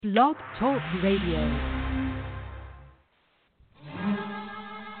Blog Talk Radio.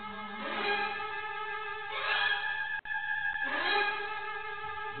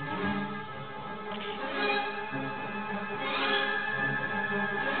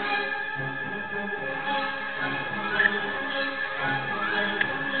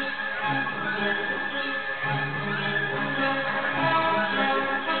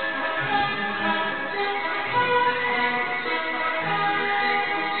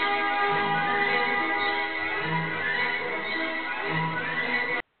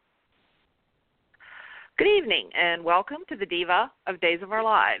 And welcome to the Diva of Days of Our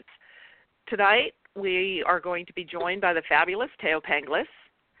Lives. Tonight, we are going to be joined by the fabulous Thaao Penghlis.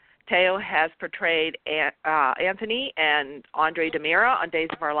 Thaao has portrayed Anthony and Andre DiMera on Days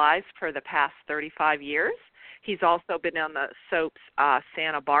of Our Lives for the past 35 years. He's also been on the soaps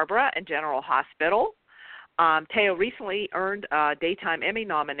Santa Barbara and General Hospital. Thaao recently earned a Daytime Emmy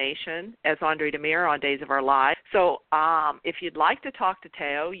nomination as Andre DiMera on Days of Our Lives. So if you'd like to talk to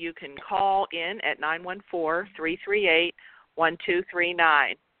Thaao, you can call in at 914-338-1239.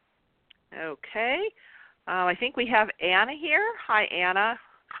 Okay. I think we have Anna here. Hi, Anna.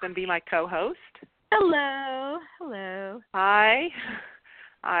 It's going to be my co-host. Hello. Hello. Hi.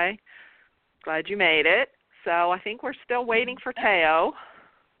 Hi. Glad you made it. So I think we're still waiting for Thaao.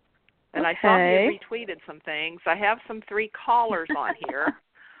 And okay. I saw he had retweeted some things. I have some 3 callers on here.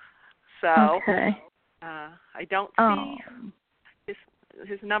 So okay. I don't see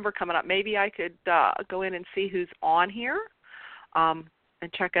his number coming up. Maybe I could go in and see who's on here and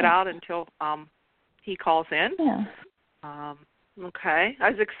check it out until he calls in. Yeah. Okay. I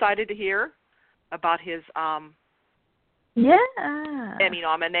was excited to hear about his Emmy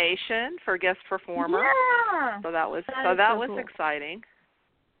nomination for guest performer. Yeah. So that was cool. exciting.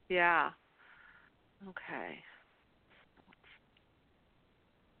 Yeah. Okay.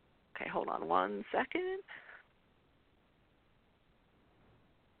 Okay, hold on one second.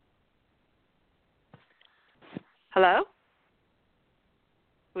 Hello?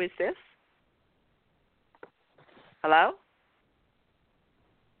 Who is this? Hello?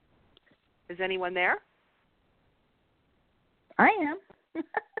 Is anyone there? I am.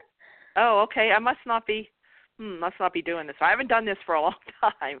 Oh, okay. I must not be doing this. I haven't done this for a long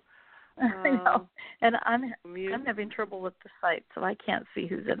time. I know, and I'm having trouble with the site, so I can't see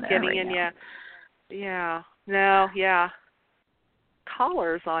who's in there. Getting in, now. yeah. No, yeah.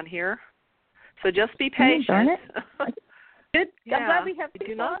 Callers on here, so just be patient. Darn it. Good. Yeah. I'm glad we have people I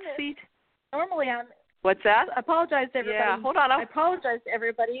do not on this. see. Normally, What's that? I apologize to everybody. Yeah, hold on. I apologize to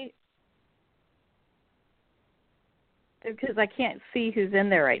everybody because I can't see who's in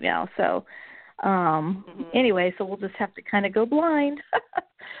there right now. So. Anyway, so we'll just have to kind of go blind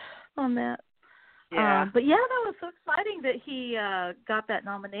on that. Yeah. But yeah, that was so exciting that he got that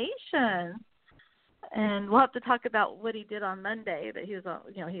nomination. And we'll have to talk about what he did on Monday. That he was,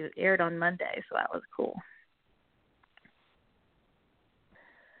 he aired on Monday, so that was cool.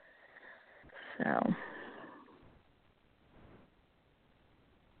 So,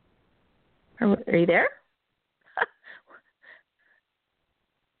 are you there?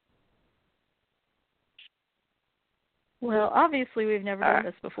 Well, obviously we've never done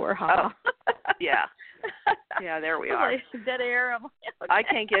this before, huh? Yeah. Yeah, there we are. Dead air. I'm like, okay. I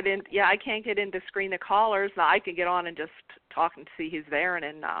can't get in. Yeah, I can't get in to screen the callers. Now I can get on and just talk and see who's there, and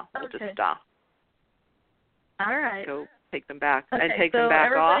then we'll just all right. Go take them back okay, and take so them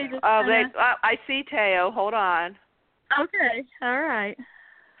back off. I see Thaao. Hold on. Okay. All right.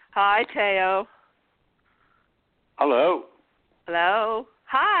 Hi, Thaao. Hello. Hello.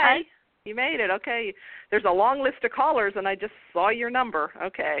 Hi. You made it. Okay. There's a long list of callers, and I just saw your number.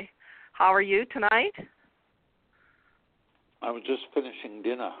 Okay. How are you tonight? I was just finishing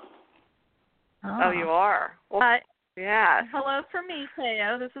dinner. Oh, you are? Well, yeah. Hello from me,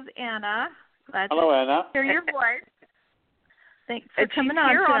 Thaao. This is Anna. Glad Hello, Anna. to hear your voice. Thanks for coming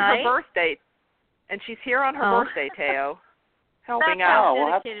on tonight. She's here on her birthday. And she's here on her birthday, Thaao. Helping That's out.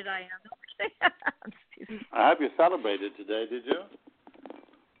 how dedicated I am. I hope you celebrated today, did you?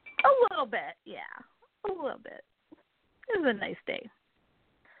 A little bit, yeah. A little bit. It was a nice day.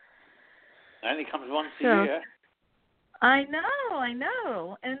 And he comes once a year. I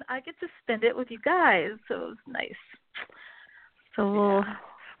know. And I get to spend it with you guys, so it was nice. So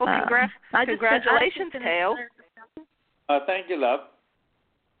congratulations, Thaao. Thank you, love.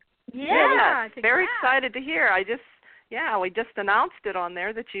 Yeah, very excited to hear. We just announced it on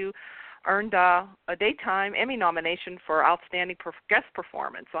there that you earned a Daytime Emmy nomination for Outstanding Guest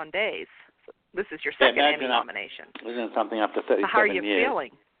Performance on Days. So this is your second Emmy nomination. Isn't it something after 37 years? How are you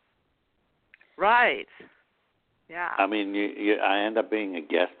feeling? Right. Yeah. I mean, I end up being a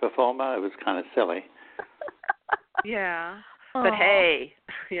guest performer. It was kind of silly. Yeah. Aww. But hey,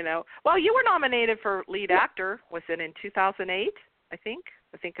 well, you were nominated for lead actor. Was it in 2008? I think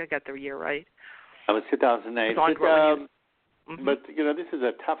I got the year right. It was 2008. But this is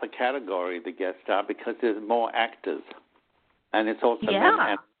a tougher category, the guest star, because there's more actors, and it's also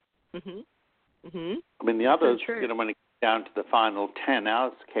men. I mean, the others, when it came down to the final 10,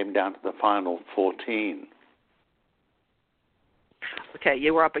 ours came down to the final 14. Okay,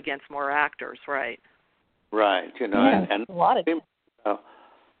 you were up against more actors, right? Right, and a lot of so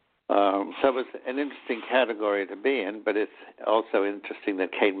it was an interesting category to be in, but it's also interesting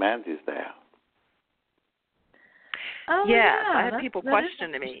that Kate Manzi's there. Oh, yes, I had people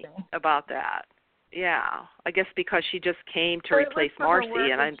questioning me about that. Yeah, I guess because she just came to replace Marcy,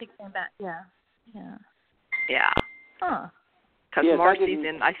 and she came back. Yeah. Huh. Because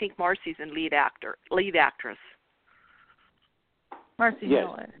I think Marcy's in lead actress. Marcy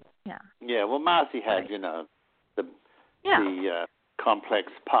Miller. Yeah. Yeah. Well, Marcy had the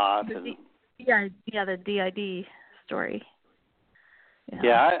complex part the DID story.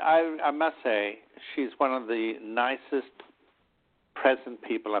 I must say she's one of the nicest present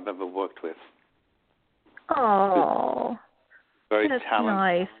people I've ever worked with. Oh, very that's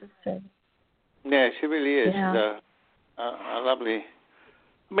talented. Nice. Yeah, she really is. Yeah. She's a lovely.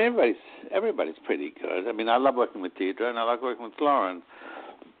 I mean, everybody's pretty good. I mean, I love working with Deidre, and I like working with Lauren,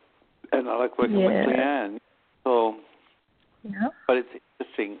 and I like working with Leanne. So, but it's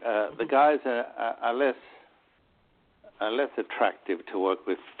interesting. The guys are less attractive to work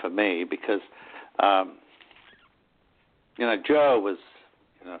with for me because, Joe was,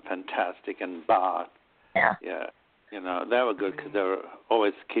 fantastic, and Bart. Yeah. They were good because they were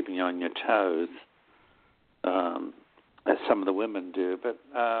always keeping you on your toes, as some of the women do. But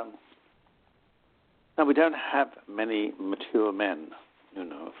no, we don't have many mature men. You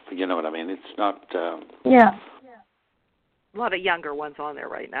know what I mean. It's not. A lot of younger ones on there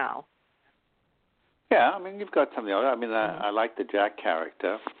right now. Yeah, I mean, you've got some of the other. I mean, I like the Jack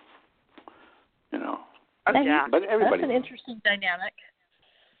character. Jack. But everybody. That's an interesting dynamic.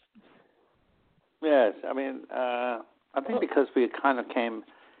 Yes, I mean, I think because we kind of came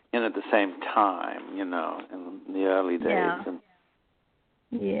in at the same time, in the early days.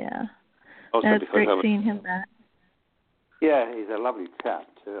 Yeah. Also That's because great seeing him back. Yeah, he's a lovely chap,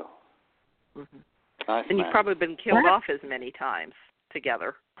 too. Mm-hmm. Nice and man. you've probably been killed off as many times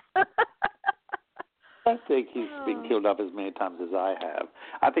together. I think he's been killed up as many times as I have.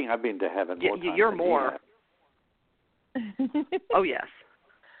 I think I've been to heaven more times You're than more. Oh, yes.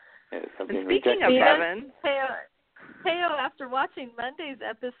 Yes, and speaking of heaven... Thaao, after watching Monday's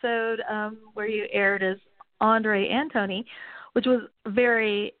episode where you aired as Andre and Tony, which was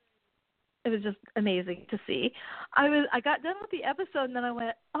it was just amazing to see. I got done with the episode and then I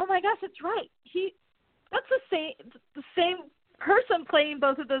went, oh my gosh, it's right. That's the same person playing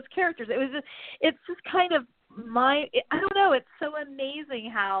both of those characters. It's just kind of I don't know. It's so amazing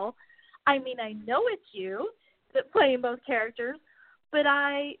how, I mean, I know it's you that playing both characters, but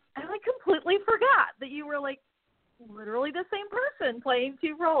I completely forgot that you were like literally the same person playing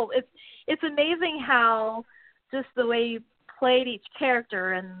two roles. It's amazing how just the way you played each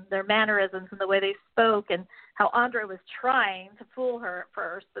character and their mannerisms and the way they spoke and how Andre was trying to fool her at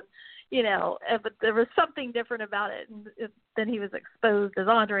first, and but there was something different about it, and then he was exposed as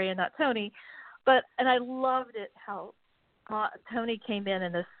Andre and not Tony. And I loved it how Tony came in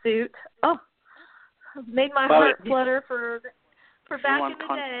a suit. Oh, made my heart flutter for back in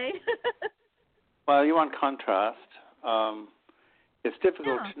the day. Well, you want contrast. It's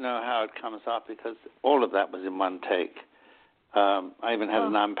difficult to know how it comes up because all of that was in one take. I even had a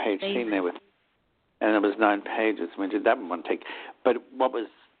 9-page scene there and it was 9 pages. We did that in one take. But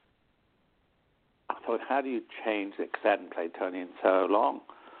I thought, how do you change it? Because I hadn't played Tony in so long.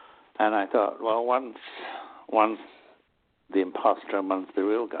 And I thought, well, one's the imposter and one's the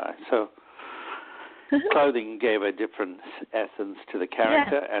real guy. So clothing gave a different essence to the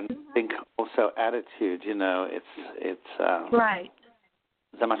character, and I think also attitude. It's right.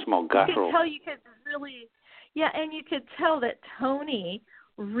 It's much more guttural. You could tell that Tony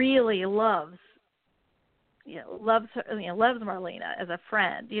really loves Marlena as a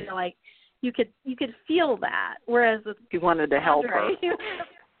friend. Like you could feel that. Whereas he wanted to help her.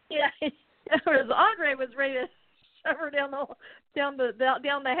 Whereas Andre was ready to shove her down the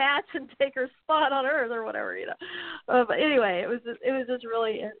hatch and take her spot on Earth or whatever. But anyway, it was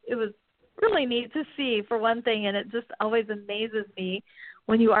really neat to see, for one thing, and it just always amazes me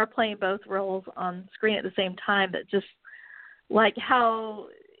when you are playing both roles on screen at the same time, that just like how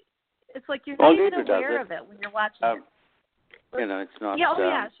It's like you're not even Deidre does aware it. of it when you're watching it. It's not. Yeah,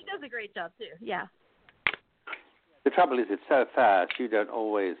 yeah, she does a great job too. Yeah. The trouble is, it's so fast. You don't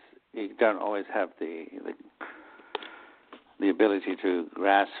always have the ability to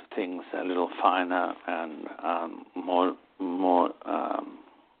grasp things a little finer and more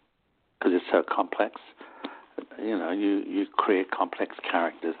because it's so complex. You create complex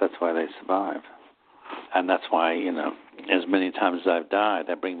characters. That's why they survive, and that's why as many times as I've died,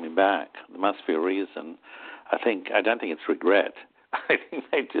 they bring me back. There must be a reason. I don't think it's regret. I think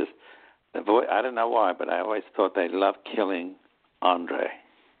they just avoid. I don't know why, but I always thought they loved killing Andre.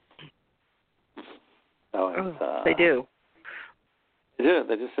 So they do. They do.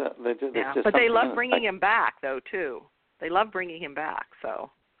 Yeah, but they love bringing him back, though, too. They love bringing him back.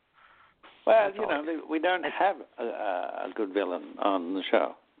 So. Well, we don't have a good villain on the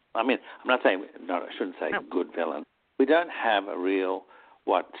show. I mean, I'm not saying. No, I shouldn't say good villain. We don't have a real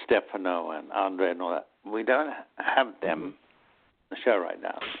Stefano and Andre and all that. We don't have them on the show right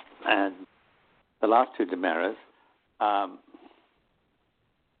now. And the last two DiMeras, I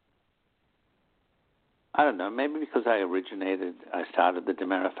don't know, maybe because I started the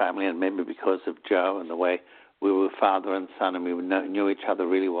DiMera family, and maybe because of Joe and the way we were father and son, and we knew each other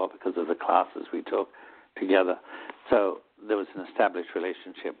really well because of the classes we took together. So there was an established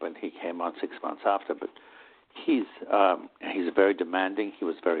relationship when he came on 6 months after. But he's very demanding. He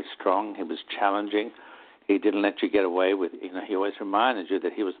was very strong. He was challenging. He didn't let you get away with, he always reminded you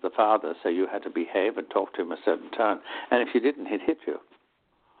that he was the father, so you had to behave and talk to him a certain tone. And if you didn't, he'd hit you.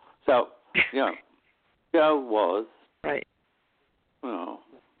 So, Joe was, right.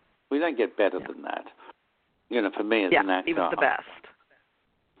 We don't get better than that. For me as an actor. He was the best.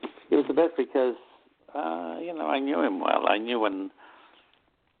 He was the best because, I knew him well. I knew when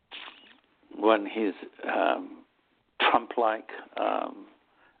his Trump-like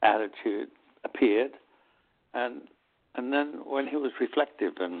attitude appeared, and then when he was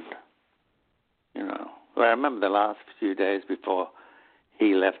reflective and, I remember the last few days before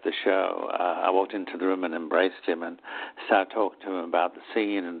he left the show, I walked into the room and embraced him and started talking to him about the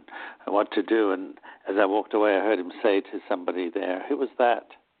scene and what to do. And as I walked away, I heard him say to somebody there, "Who was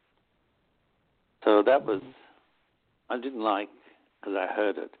that?" So that was, I didn't like, because I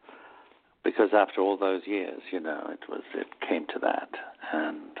heard it, because after all those years, it came to that.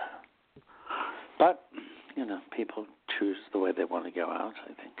 But people choose the way they want to go out,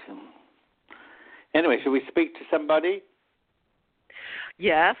 I think. Anyway, should we speak to somebody?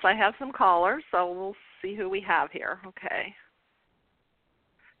 Yes, I have some callers, so we'll see who we have here. Okay.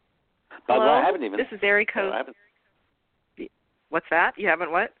 Hello? Hello? I haven't even. This is area code. What's that? You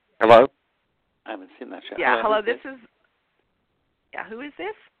haven't what? Hello? I haven't seen that show. Yeah, hello, this is... Yeah, who is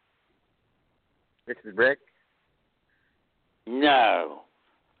this? This is Rick. No.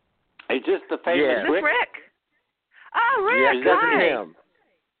 Is this the famous Yeah. Is this Rick? Oh, Rick, Yes, this hi. is him.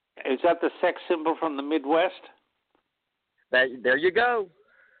 Is that the sex symbol from the Midwest? There you go.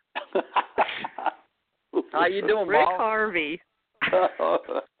 How you doing, Rick Paul? Harvey.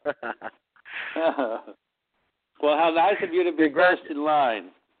 Well, how nice of you to be first in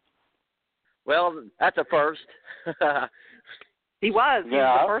line. Well, that's a first. He was. He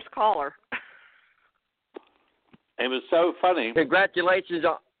was the first caller. It was so funny. Congratulations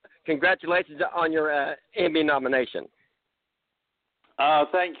on your Emmy nomination.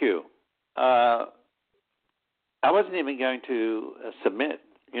 Thank you. I wasn't even going to submit.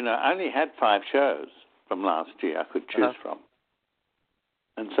 I only had 5 shows from last year I could choose from.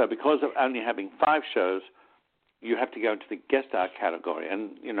 And so because of only having 5 shows, you have to go into the guest star category.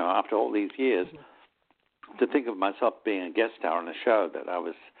 And, after all these years, to think of myself being a guest star on a show that I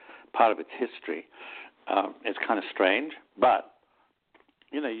was part of its history, it's kind of strange. But,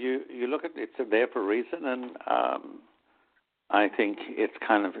 you look at it, it's there for a reason. And I think it's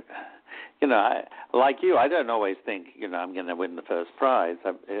kind of... like you, I don't always think, I'm going to win the first prize.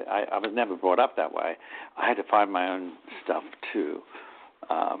 I was never brought up that way. I had to find my own stuff too,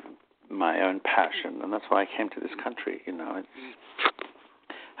 my own passion, and that's why I came to this country. It's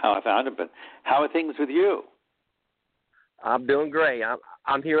how I found it. But how are things with you? I'm doing great.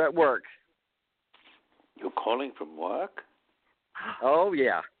 I'm here at work. You're calling from work? Oh,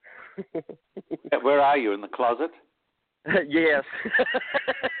 yeah. Where are you, in the closet? Yes.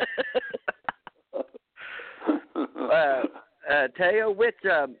 Thaao,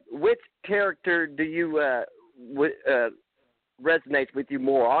 which character do you resonates with you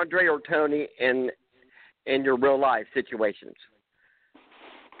more, Andre or Tony, in your real life situations?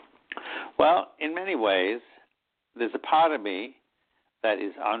 Well, in many ways, there's a part of me that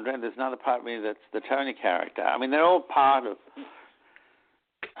is Andre, and there's another part of me that's the Tony character. I mean, they're all part of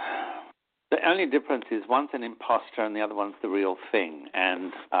The only difference is one's an imposter and the other one's the real thing.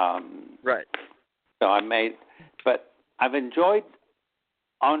 And right. So but I've enjoyed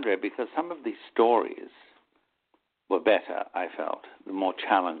Andre because some of these stories were better, I felt, more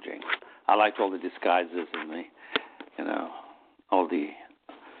challenging. I liked all the disguises and all the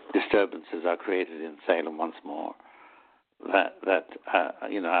disturbances are created in Salem once more. I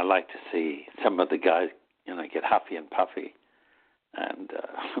like to see some of the guys, get huffy and puffy. And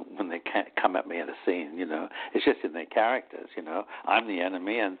when they can't come at me at a scene, it's just in their characters, I'm the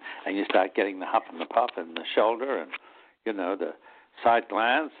enemy, and you start getting the huff and the puff and the shoulder and, the side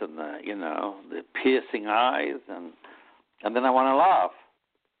glance and the piercing eyes, and then I want to laugh.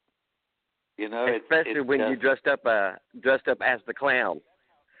 Especially when you dressed up as the clown.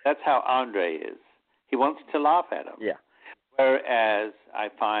 That's how Andre is. He wants to laugh at him. Yeah. Whereas I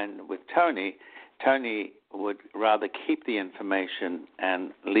find with Tony would rather keep the information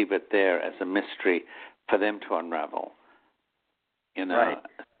and leave it there as a mystery for them to unravel. Right.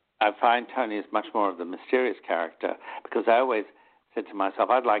 I find Tony is much more of the mysterious character because I always said to myself,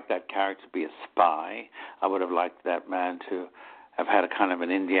 I'd like that character to be a spy. I would have liked that man to have had a kind of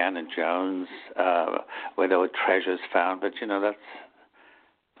an Indiana Jones where there were treasures found. But,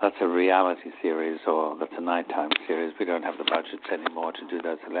 that's a reality series or that's a nighttime series. We don't have the budgets anymore to do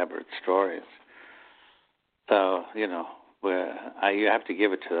those elaborate stories. So, you have to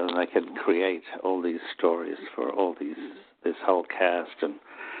give it to them. They can create all these stories for this whole cast and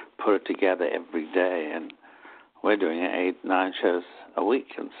put it together every day. And we're doing 8-9 shows a week.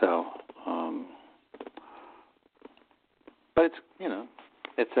 And so, but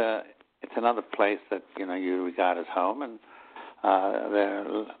it's another place that, you regard as home. And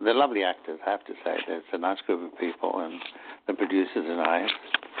they're lovely actors, I have to say. It's a nice group of people, and the producers are nice.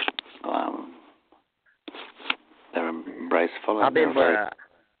 They're embraceful. I've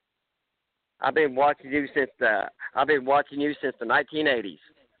been watching you since the 1980s.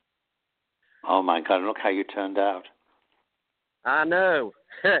 Oh my God! Look how you turned out. I know.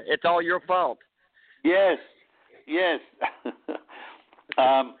 It's all your fault. Yes.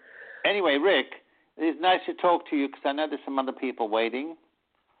 Anyway, Rick, it's nice to talk to you because I know there's some other people waiting.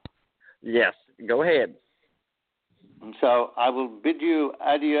 Yes, go ahead. And so I will bid you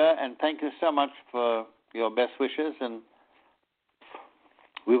adieu and thank you so much for your best wishes, and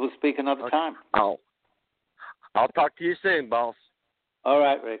we will speak another time. I'll talk to you soon, boss. All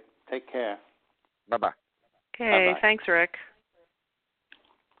right, Rick. Take care. Bye-bye. Okay, Bye-bye. Thanks, Rick.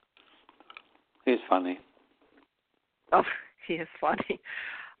 He's funny. Oh, he is funny.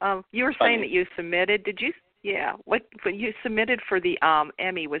 You were saying that you submitted. Did you? Yeah. When you submitted for the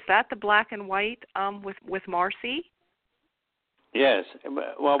Emmy, was that the black and white with Marcy? Yes.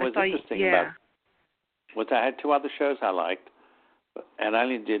 What was interesting about was I had 2 other shows I liked, and I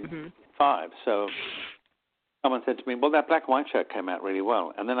only did 5. So someone said to me, well, that black and white show came out really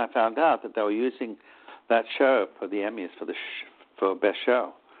well. And then I found out that they were using that show for the Emmys for Best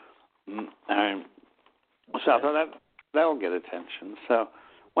Show. And so I thought that will get attention. So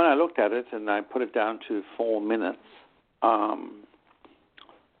when I looked at it and I put it down to 4 minutes, I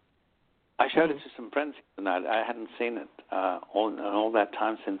showed it to some friends tonight. I hadn't seen it all that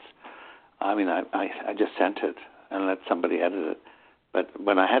time since. I mean, I just sent it and let somebody edit it. But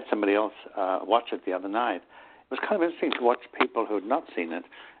when I had somebody else watch it the other night, it was kind of interesting to watch people who had not seen it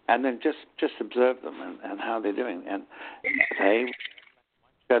and then just observe them and how they're doing. And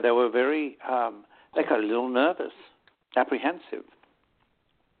they were very, they got a little nervous, apprehensive.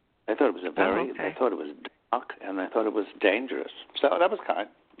 They thought it was they thought it was dark and they thought it was dangerous. So that was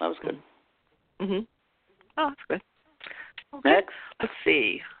good. Mhm. Oh, that's good. Okay. Next. Let's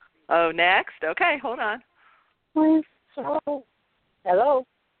see. Oh, next. Okay, hold on. Hello. Hello.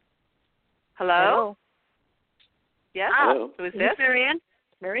 Hello. Yes. Hello. Who is Is this? this Marianne?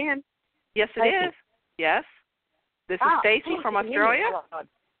 Marianne. Yes, it is. Yes. This is Stacy from Australia.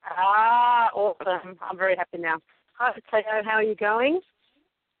 Awesome. I'm very happy now. Hi, Thaao. How are you going?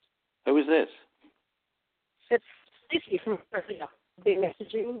 Who is this? It's Stacy from Australia. I've been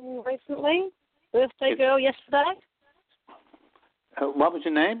messaging recently. Birthday girl yesterday. What was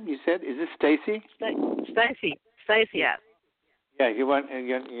your name? You said, is this Stacy? Stacy. Yes. Yeah, you weren't.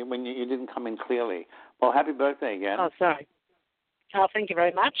 When you didn't come in clearly. Well, happy birthday again. Oh, sorry. Oh, thank you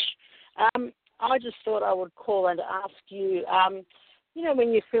very much. I just thought I would call and ask you.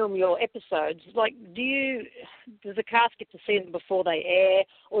 When you film your episodes, does the cast get to see them before they air,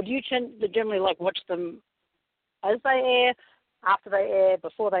 or do you generally watch them as they air, after they air,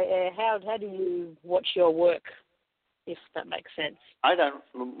 before they air? How do you watch your work, if that makes sense? I don't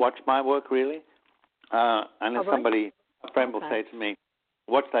watch my work really, unless a friend will say to me,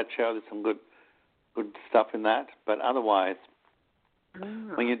 watch that show. There's some good stuff in that. But otherwise,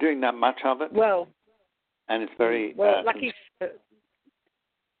 when you're doing that much of it, and it's very lucky.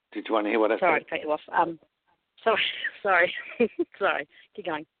 Did you want to hear what I said? Sorry to cut you off. Sorry. Sorry. Keep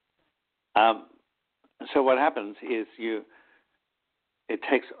going. So what happens is it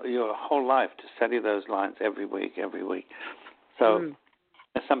takes your whole life to study those lines every week. So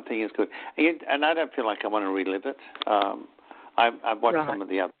something is good. And I don't feel like I want to relive it. I've watched some of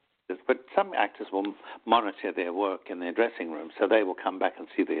the others, but some actors will monitor their work in their dressing room, so they will come back and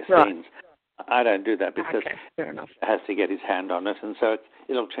see their scenes. I don't do that because fair enough. he has to get his hand on it, and so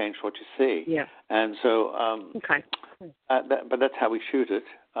it'll change what you see. Yeah. And so, but that's how we shoot it.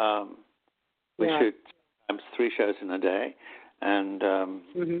 We shoot sometimes 3 shows in a day, and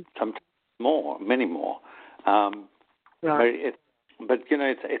sometimes more, many more. But you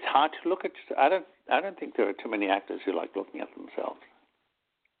know, it's hard to look at. I don't think there are too many actors who like looking at themselves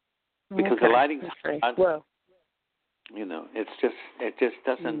because the lighting. You know, it just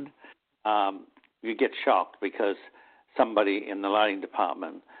doesn't. You get shocked because somebody in the lighting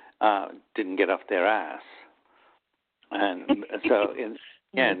department didn't get off their ass, and so in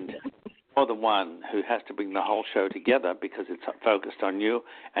the end, more than one who has to bring the whole show together because it's focused on you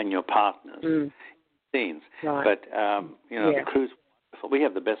and your partners scenes. But you know, the crew's wonderful. We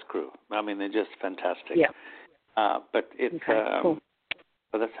have the best crew. I mean, they're just fantastic. But it's cool.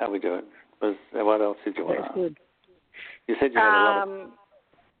 But that's how we do it. What else did you want to ask? Good. You said you had a lot of.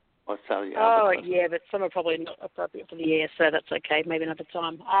 But some are probably not appropriate for the air, so that's okay. Maybe another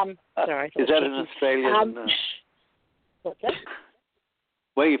time. Sorry. Is that an Australian? What's that?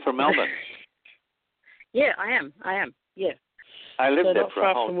 Where are you from, Melbourne? Yeah, I am. Yeah. I lived there not for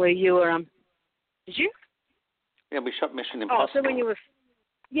far a whole. From where you were. Did you? Yeah, we shot Mission Impossible. So when you were,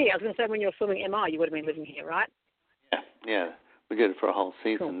 I was going to say when you were filming MI, you would have been living here, right? Yeah. We did it for a whole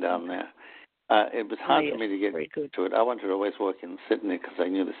season down there. It was hard for me to get to it. I wanted to always work in Sydney because I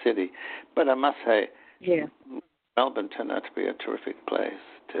knew the city. But I must say, Melbourne turned out to be a terrific place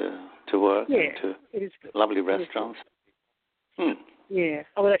to work and to lovely restaurants. Yeah,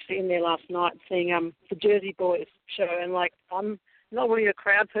 I was actually in there last night seeing the Jersey Boys show, and like I'm not really a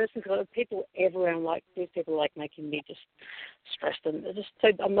crowd person because there's people everywhere. And like these people like making me just stressed, and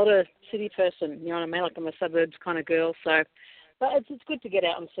I'm not a city person. You know what I mean? Like I'm a suburbs kind of girl, so. But it's good to get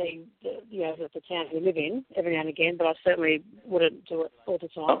out and see the town we live in every now and again. But I certainly wouldn't do it all the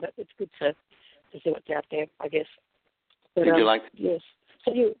time. But it's good to see what's out there, I guess. But, did you like it? Yes.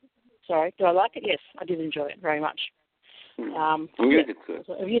 Sorry, do I like it? Yes, I did enjoy it very much. Music's good.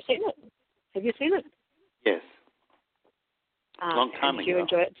 Have you seen it? Yes. Long time ago. Did you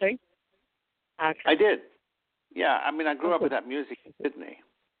enjoy it too? Okay. I did. Yeah, I mean, I grew up with that music in Sydney.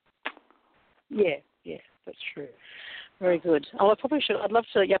 Yeah, that's true. Very good. I probably should. I'd love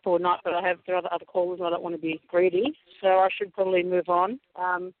to yap all night, but there are other callers, and I don't want to be greedy, so I should probably move on.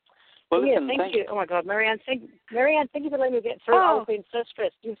 Listen, thank you. Oh my God, Marianne, thank you for letting me get through. I've been so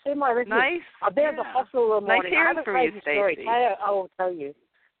stressed. You've seen my review. Nice. I've been at the hospital all morning. Nice I have a crazy story. Thaao, I will tell you.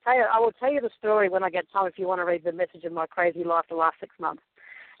 Thaao, I will tell you the story when I get time if you want to read the message of my crazy life the last 6 months.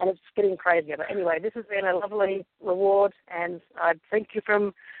 And it's getting crazier. But anyway, this has been a lovely reward, and I thank you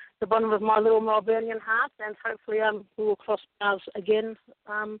from the bottom of my little Melburnian heart, and hopefully we will cross paths again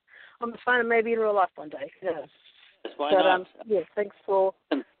on the phone and maybe in real life one day. Yes, why not? Thanks for.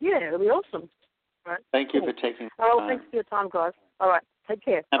 It'll be awesome. All right. Thank you for taking. Oh, well, thanks for your time, guys. All right, take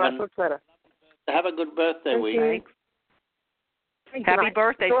care. All right, talk later. Have a good birthday week. Thanks. Happy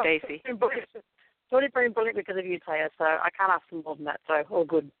birthday, Stacey. It's already been brilliant because of you, Thaao, so I can't ask for more than that. So all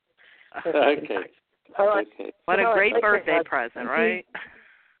good. Okay. All right. Okay. What a great birthday present, right?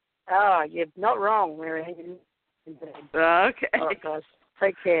 Oh, you're not wrong, Marianne. Okay. All right, guys.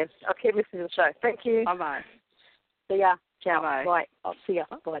 Take care. I'll keep listening to the show. Thank you. Bye-bye. See ya. Ciao. Bye. Bye. I'll see ya.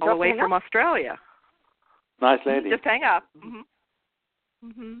 Bye. All the way from Australia. Nice lady. Just hang up.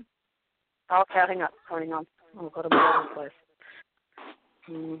 Okay, I'll hang up. Hang on. Oh, I've got a wrong place.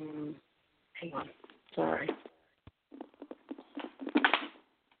 Hang on. Sorry.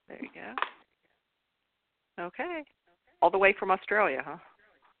 There you go. Okay. All the way from Australia, huh?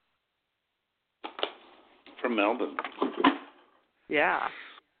 From Melbourne. Yeah.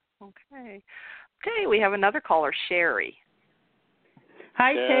 Okay. Okay, we have another caller, Sherry.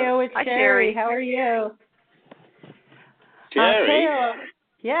 Hi, Thaao. It's Sherry. How are you? Sherry? Thaao,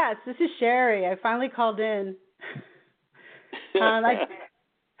 yes, this is Sherry. I finally called in.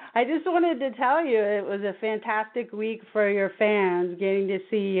 I just wanted to tell you it was a fantastic week for your fans, getting to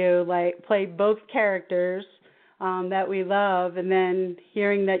see you play both characters that we love, and then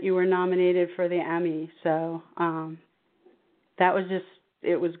hearing that you were nominated for the Emmy. So that was just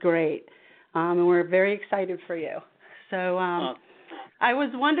was great, and we're very excited for you. So I was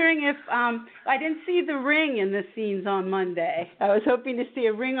wondering if I didn't see the ring in the scenes on Monday. I was hoping to see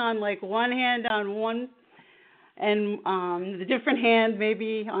a ring on like one hand on one, and the different hand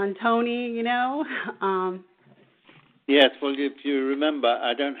maybe on Tony. You know. Yes. Well, if you remember,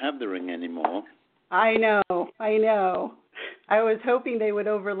 I don't have the ring anymore. I know. I was hoping they would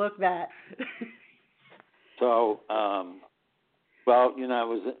overlook that. So, well, you know, it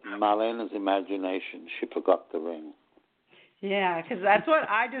was Marlena's imagination. She forgot the ring. Yeah, because that's what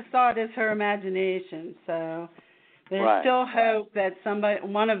I just thought is her imagination. So there's still hope that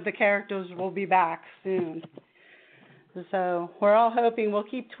one of the characters will be back soon. So we're all hoping. We'll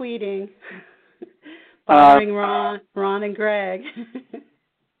keep tweeting, bothering Ron and Greg.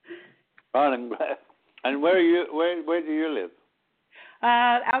 Ron and Greg. And where are you? Where do you live?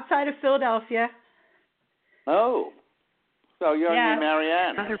 Outside of Philadelphia. Oh, so you're near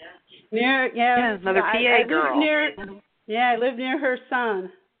Marianne. Another PA girl. I live near her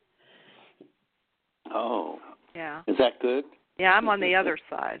son. Oh. Yeah. Is that good? Yeah, I'm on the other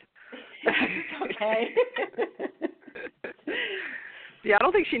side. Okay. Yeah, I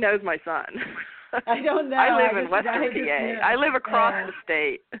don't think she knows my son. I don't know. I live in Western PA. I live across the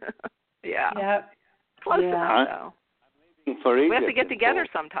state. Yeah. Yep. Close enough, though. We have to get together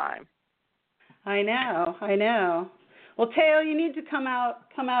sometime. I know. Well, Thaao, you need to come out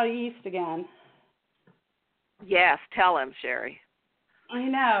east again. Yes, tell him, Sherry. I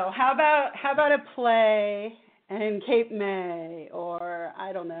know. How about a play in Cape May, or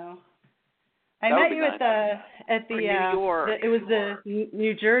I don't know. I met you at the New York. it was the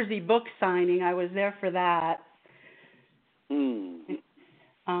New Jersey book signing. I was there for that.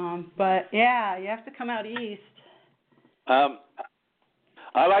 But yeah, you have to come out east.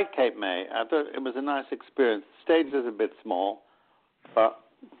 I like Cape May. I thought it was a nice experience. The stage is a bit small, but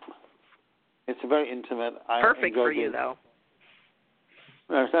it's very intimate. Perfect for you, though.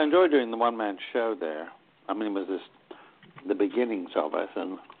 So I enjoyed doing the one-man show there. I mean, it was just the beginnings of it.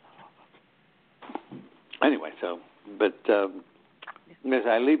 And anyway, yes,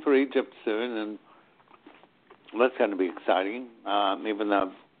 I leave for Egypt soon, and that's going to be exciting. Even though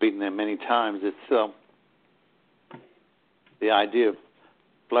I've been there many times, it's the idea of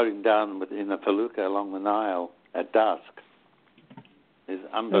floating down in a felucca along the Nile at dusk is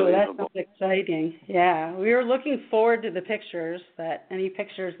unbelievable. Oh, that's exciting. Yeah, we were looking forward to the pictures, any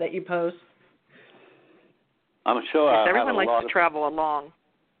pictures that you post. I'm sure everyone likes to travel along.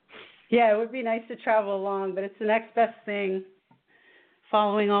 Yeah, it would be nice to travel along, but it's the next best thing,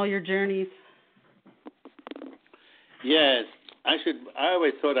 following all your journeys. Yes, I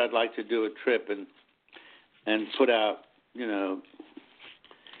always thought I'd like to do a trip and put out,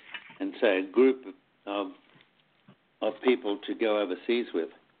 and say a group of people to go overseas with.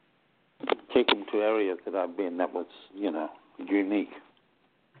 Take them to areas that I've been that was, unique.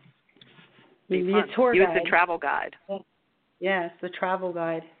 Maybe a tour guide. Use the travel guide. Yes, the travel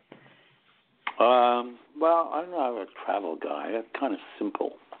guide. Well, I don't know, a travel guide. It's kind of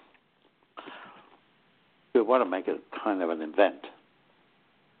simple. We want to make it kind of an event.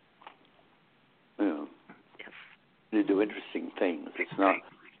 Yes. You do interesting things. It's not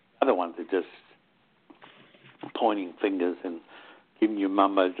other ones are just pointing fingers and giving you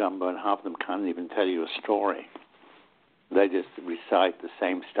mumbo jumbo, and half of them can't even tell you a story. They just recite the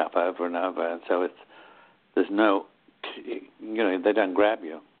same stuff over and over, and so there's no, they don't grab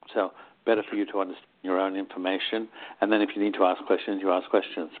you. So better for you to understand your own information, and then if you need to ask questions, you ask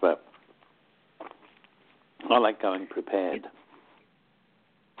questions. But I like going prepared.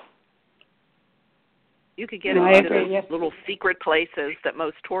 You could get into those little secret places that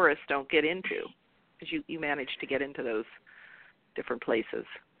most tourists don't get into, because you manage to get into those different places.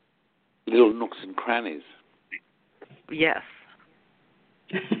 Little nooks and crannies. Yes.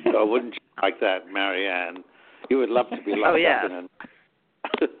 Oh, wouldn't you like that, Marianne? You would love to be locked up in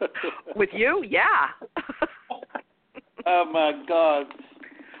With you? Yeah. Oh, my God.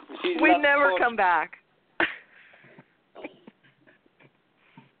 We never come back.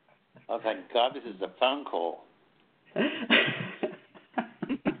 Oh, thank God, this is a phone call.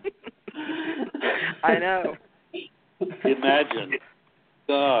 I know. Imagine.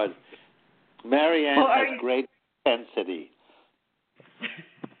 God. Marianne has great intensity.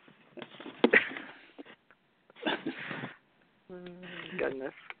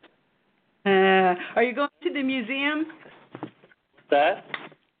 Goodness. Are you going to the museum? That?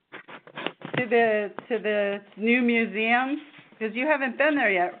 To the new museum? Because you haven't been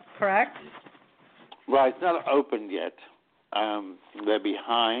there yet, correct? Right, it's not open yet. They're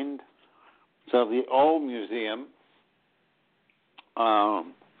behind. So the old museum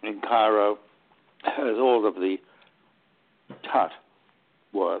in Cairo has all of the Tut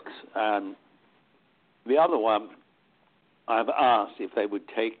works. And the other one, I've asked if they would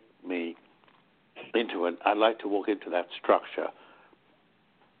take me into it. I'd like to walk into that structure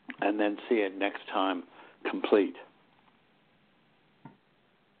and then see it next time complete.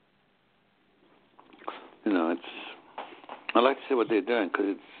 You know, I like to see what they're doing because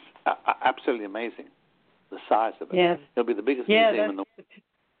it's absolutely amazing, the size of it. Yes. It'll be the biggest museum in the world.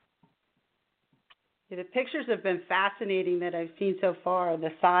 The pictures have been fascinating that I've seen so far,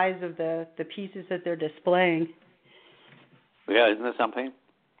 the size of the pieces that they're displaying. Yeah, isn't that something?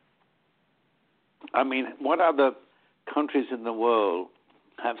 I mean, what other countries in the world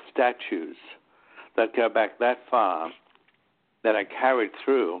have statues that go back that far, that are carried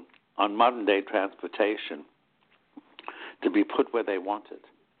through on modern-day transportation to be put where they want it?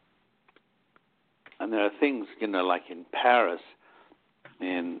 And there are things, you know, like in Paris,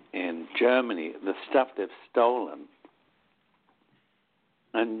 in Germany, the stuff they've stolen,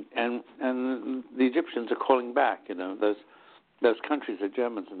 and the Egyptians are calling back. You know, those countries, the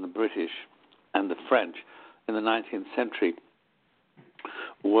Germans and the British and the French in the 19th century,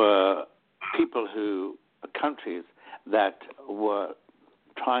 were countries that were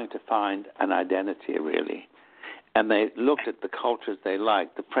trying to find an identity, really. And they looked at the cultures they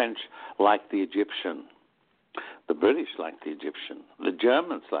liked. The French liked the Egyptian. The British liked the Egyptian. The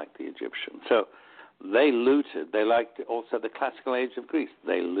Germans liked the Egyptian. So they looted. They liked also the classical age of Greece.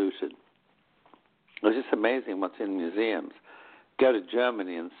 They looted. It's just amazing what's in museums. Go to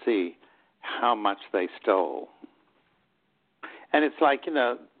Germany and see how much they stole. And it's like, you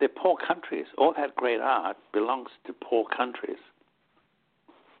know, they're poor countries. All that great art belongs to poor countries.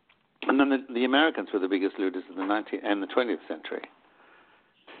 And then the Americans were the biggest looters of the 19th and the 20th century.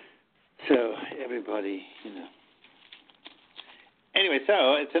 So everybody, you know. Anyway,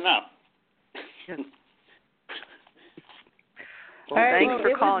 so it's enough. Well, thanks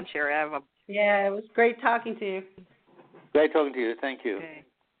for calling, Sherry. Yeah, it was great talking to you. Great talking to you. Thank you.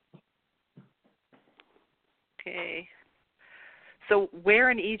 Okay. So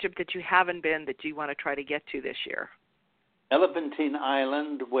where in Egypt that you haven't been that you want to try to get to this year? Elephantine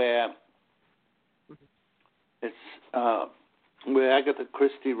Island, where it's where Agatha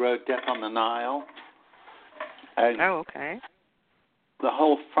Christie wrote Death on the Nile. And okay. The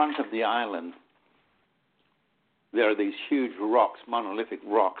whole front of the island, there are these huge rocks, monolithic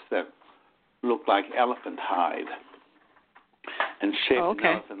rocks that look like elephant hide and shaped in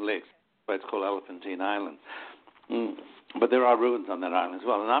elephant legs. But it's called Elephantine Island. But there are ruins on that island as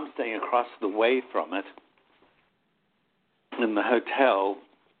well. And I'm staying across the way from it in the hotel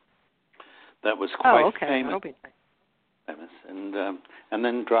that was quite famous. And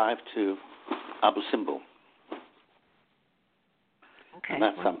then drive to Abu Simbel. Okay. And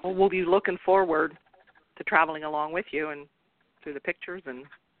that's something. Well, we'll be looking forward to traveling along with you and through the pictures and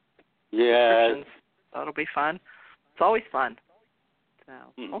descriptions. That'll be fun. It's always fun. So,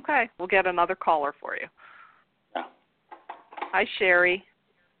 okay, we'll get another caller for you. Yeah. Hi, Sherry.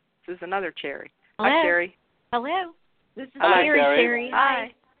 This is another Cherry. Hello. Hi, Sherry. Hello. This is Sherry.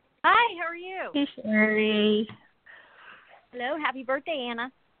 Hi. Hi, how are you? Hey, Sherry. Hello, happy birthday,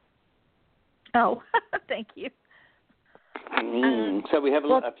 Anna. Oh, thank you. So we have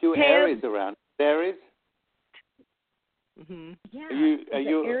a few Aries around. Aries? Mm-hmm. Yeah. Are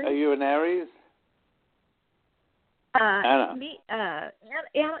you an Aries? Anna. Me, Anna,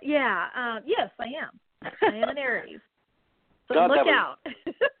 yeah. Yes, I am. I am an Aries. So God, look out.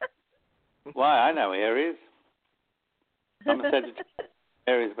 Why? I know Aries. I'm a Sagittarius.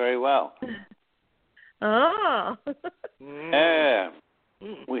 Aries very well. Oh. Yeah.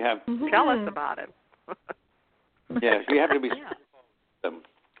 We have. Tell us about it. Yes, you have to be them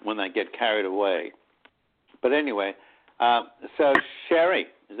when they get carried away. But anyway, so Sherry,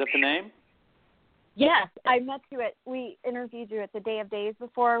 is that the name? Yes, I met you we interviewed you at the Day of Days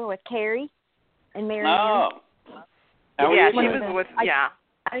before with Carrie and Mary. Oh. Yeah, she was with.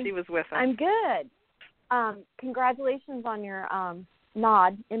 She was with us. I'm good. Congratulations on your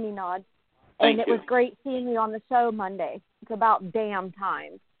Emmy nod. Thank you. It was great seeing you on the show Monday. It's about damn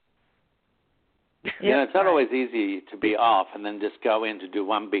time. Yeah, it's not always easy to be off and then just go in to do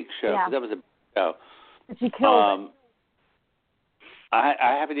one big show. Yeah. That was a big show. But you killed it.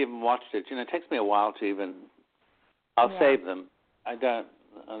 I haven't even watched it. You know, it takes me a while to even. I'll save them. I don't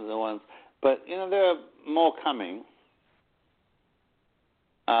the ones, but you know there are more coming.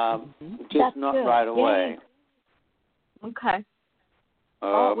 Just That's not good. right away. Yeah. Okay.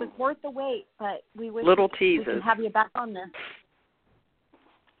 Well, it was worth the wait, but we wish little we teases. could have you back on this.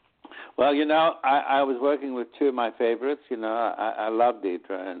 Well, I was working with two of my favorites. I love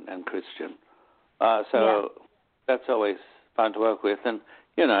Deidre and Christian. So that's always fun to work with. And,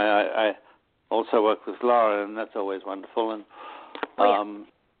 I also work with Laura, and that's always wonderful. And,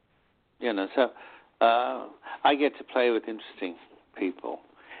 so I get to play with interesting people.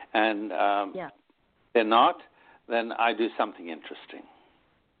 And if they're not, then I do something interesting.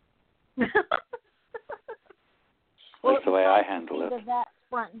 That's the way I handle it. That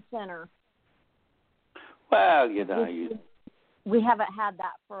front and center. Well, we haven't had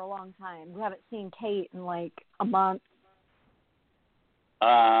that for a long time. We haven't seen Kate in like a month.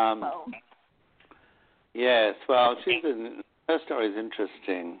 Yes, well, her story is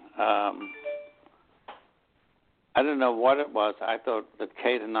interesting. I don't know what it was. I thought that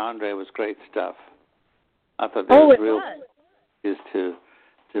Kate and Andre was great stuff. I thought there was real is to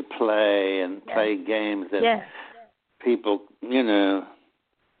play and play games that people,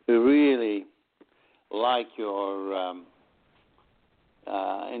 who really like your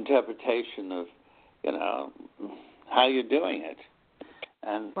interpretation of, how you're doing it.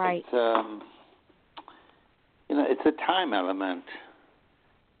 And it's a time element.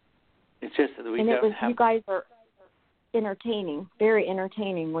 It's just that you guys are entertaining, very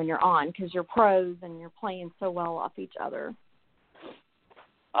entertaining when you're on because you're pros and you're playing so well off each other.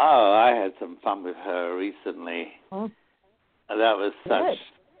 Oh, I had some fun with her recently. That was that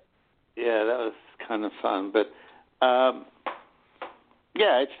was kind of fun. But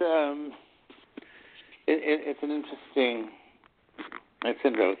it's an interesting. I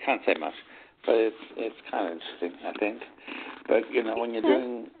can't say much, but it's kind of interesting, I think. But when you're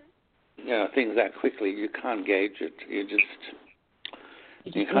doing things that quickly, you can't gauge it.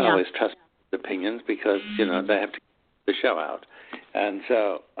 You can't always trust opinions because they have to get the show out. And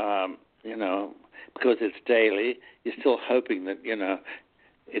so, because it's daily, you're still hoping that,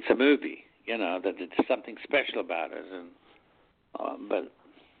 it's a movie, that there's something special about it. And but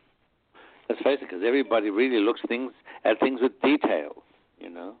let's face it, because everybody really looks at things with detail,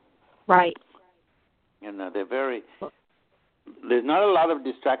 Right. They're very... There's not a lot of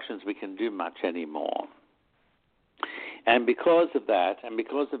distractions we can do much anymore. And because of that, and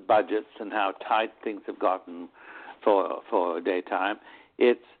because of budgets and how tight things have gotten for daytime,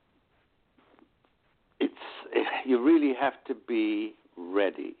 it's you really have to be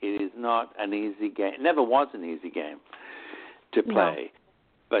ready. It is not an easy game. It never was an easy game to play. No.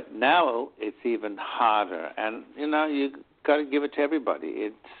 But now it's even harder. And, you got to give it to everybody.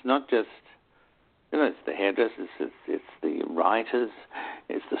 It's not just, it's the hairdressers, it's the writers,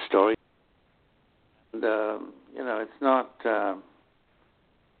 it's the story. And,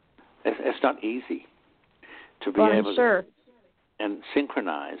 it's not easy to be able to, and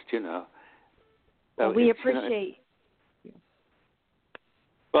synchronized, So we appreciate.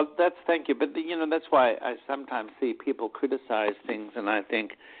 Well, thank you. But, that's why I sometimes see people criticize things, and I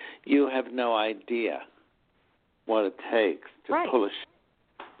think you have no idea what it takes to pull a show.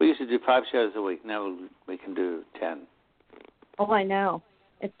 We used to do 5 shows a week. Now we can do 10. Oh, I know.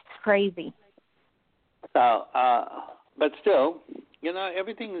 It's crazy. So, but still,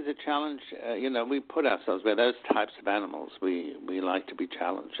 everything is a challenge. We put ourselves where those types of animals, we like to be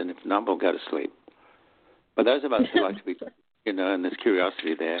challenged. And if not, we'll go to sleep. But those of us who like to be, and there's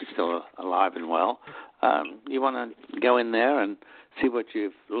curiosity there, still alive and well, you want to go in there and see what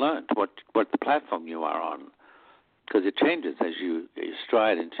you've learned, what the platform you are on. Because it changes as you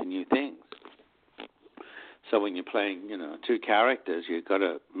stride into new things. So when you're playing, 2 characters, you've got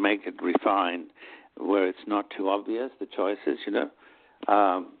to make it refined where it's not too obvious, the choices,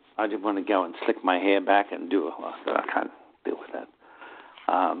 I didn't want to go and slick my hair back and do it. Well, I can't deal with that.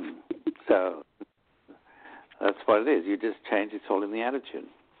 So that's what it is. You just change. It's all in the attitude.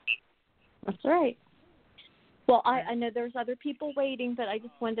 That's right. Well, I know there's other people waiting, but I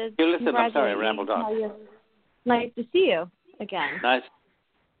just wanted to listen, I'm sorry, I rambled on. Nice to see you again. Nice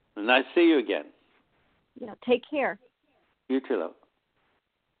to see you again. Yeah, take care. You too, love.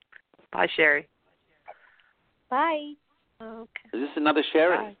 Bye, Sherry. Bye. Okay. Is this another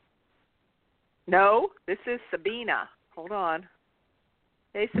Sherry? Bye. No, this is Sabina. Hold on.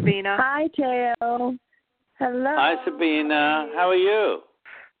 Hey, Sabina. Hi, Thaao. Hello. Hi, Sabina. How are you?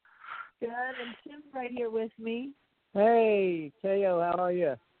 Good, and Tim's right here with me. Hey, Thaao, how are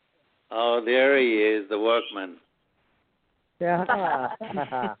you? Oh, there he is, the workman. Yeah.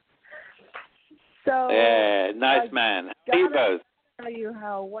 So. Yeah, nice man. How are you both? Tell you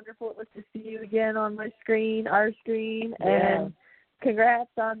how wonderful it was to see you again on my screen, our screen, yeah. And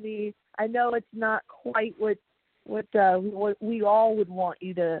congrats on the. I know it's not quite what we all would want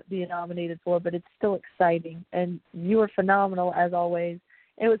you to be nominated for, but it's still exciting, and you were phenomenal as always.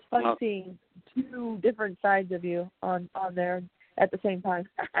 It was fun seeing two different sides of you on there at the same time.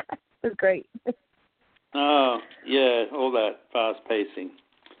 It was great. Oh, yeah, all that fast pacing.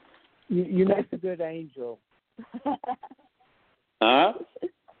 You make a good angel. Huh?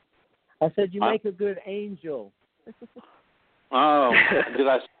 I said you make a good angel. Oh, did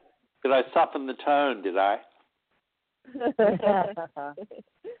I soften the tone? Did I? It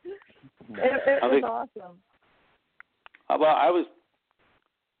was awesome. Well, I was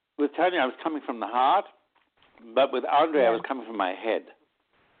with Tony. I was coming from the heart, but with Andre, I was coming from my head.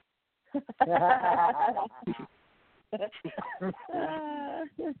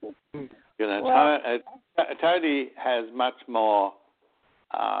 Tony has much more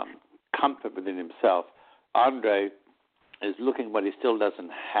comfort within himself. Andre is looking what he still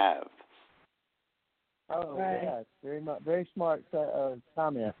doesn't have. Oh, yes, very smart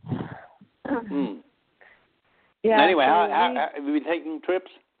comment. Yeah. Anyway, how have you been taking trips?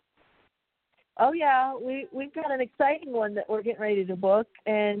 Oh yeah, we've got an exciting one that we're getting ready to book,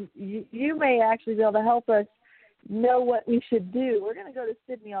 and you may actually be able to help us know what we should do. We're going to go to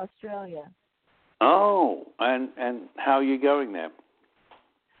Sydney, Australia. Oh, and how are you going there?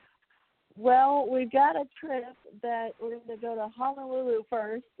 Well, we've got a trip that we're going to go to Honolulu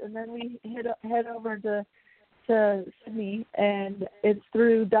first, and then we head over to Sydney, and it's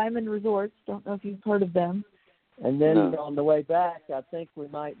through Diamond Resorts. Don't know if you've heard of them. And then on the way back, I think we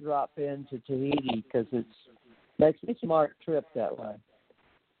might drop into Tahiti because makes a smart trip that way.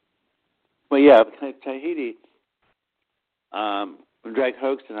 Well, yeah, Tahiti. Drake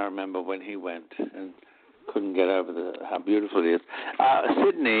Hoaxton, I remember when he went and couldn't get over how beautiful it is.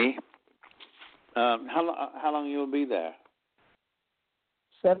 Sydney. How long you'll be there?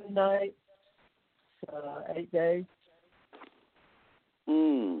 7 nights, 8 days.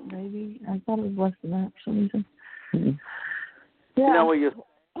 Maybe I thought it was less than that for some reason. Mm-hmm. Yeah. You know where you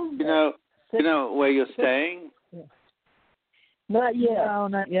know where you're staying? Yeah. Not yet. No,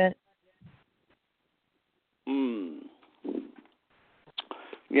 not yet.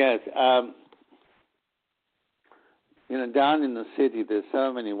 Yes. Down in the city, there's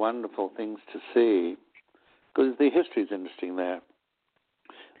so many wonderful things to see because the history is interesting there.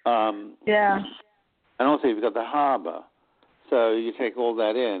 Yeah. And also, you've got the harbour, so you take all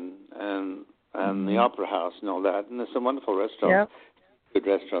that in, and the opera house and all that, and there's some wonderful restaurants, good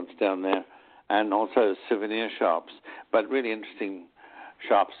restaurants down there, and also souvenir shops, but really interesting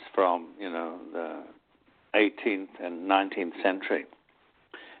shops from the 18th and 19th century,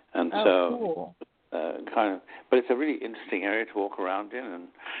 and cool. But it's a really interesting area to walk around in, and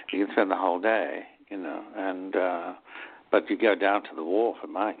you can spend the whole day, and but you go down to the wharf,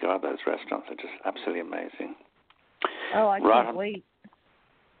 and my God, those restaurants are just absolutely amazing. Oh, I can't wait.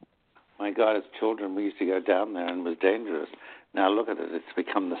 My God, as children, we used to go down there, and it was dangerous. Now look at it; it's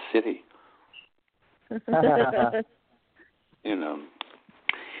become the city. But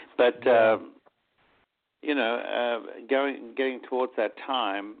getting towards that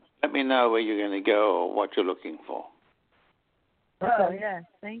time. Let me know where you're going to go or what you're looking for. Oh, yes.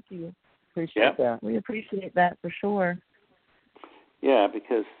 Thank you. Appreciate that. We appreciate that for sure. Yeah,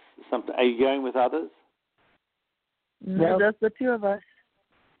 because are you going with others? No, just the two of us.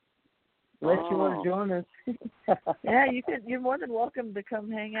 Unless you want to join us. Yeah, you're more than welcome to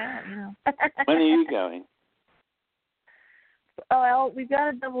come hang out. When are you going? Well, we've got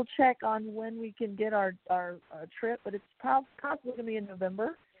to double check on when we can get our trip, but it's possibly going to be in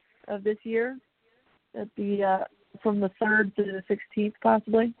November of this year, at the from the 3rd to the 16th,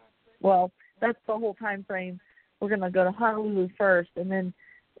 possibly. Well, that's the whole time frame. We're going to go to Honolulu first, and then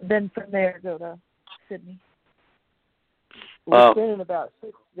from there go to Sydney. We're spending about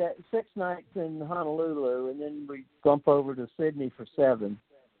 6 nights in Honolulu, and then we bump over to Sydney for 7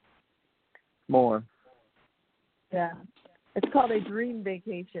 more. Yeah. It's called a dream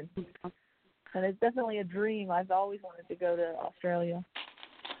vacation, and it's definitely a dream. I've always wanted to go to Australia.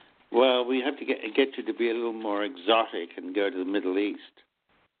 Well, we have to get you to be a little more exotic and go to the Middle East.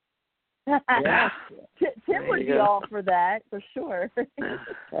 Yeah. Tim would be all for that, for sure.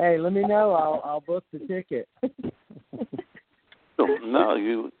 Hey, let me know. I'll book the ticket. No,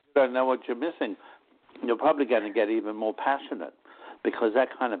 you don't know what you're missing. You're probably going to get even more passionate because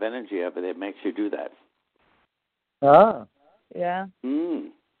that kind of energy over there makes you do that. Ah. Yeah.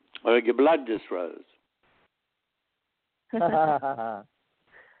 Or your blood just rose.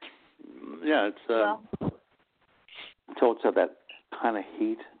 Yeah, it's also that kind of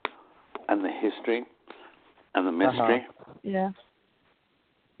heat and the history and the mystery. Yeah.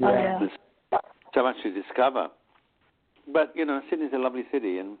 Yeah. There's so much to discover. But, Sydney's a lovely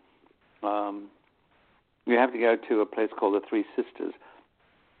city, and you have to go to a place called the Three Sisters,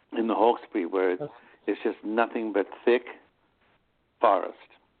 in the Hawkesbury where it's just nothing but thick forest,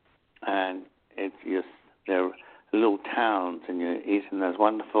 and it's just there are little towns, and you're eating those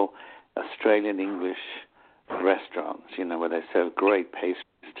wonderful Australian English restaurants, where they serve great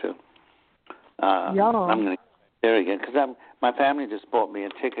pastries too. I'm going to go there again because my family just bought me a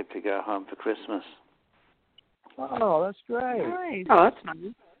ticket to go home for Christmas. Oh, that's great. Nice. Oh, that's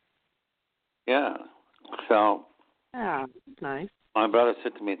nice. Yeah. So. Yeah, that's nice. My brother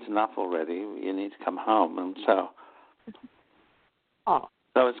said to me, "It's enough already. You need to come home." And so. Oh.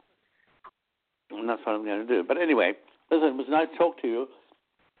 And that's what I'm going to do. But anyway, listen, it was nice to talk to you.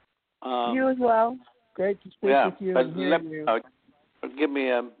 You as well. Great to speak with you. But and hear you. Give me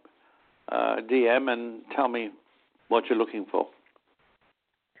a DM and tell me what you're looking for.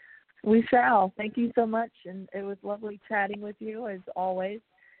 We shall. Thank you so much, and it was lovely chatting with you as always.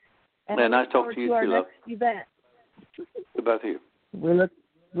 And nice talking to you our too, next love. event. To both of you. We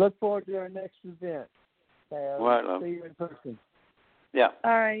look forward to our next event. Right, love. See you in person. Yeah.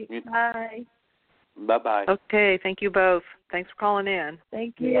 All right. Bye. Bye-bye. Okay, thank you both. Thanks for calling in.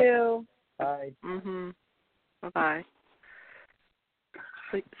 Thank you. Bye. Bye-bye.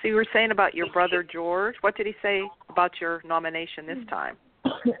 So you were saying about your brother George. What did he say about your nomination this time?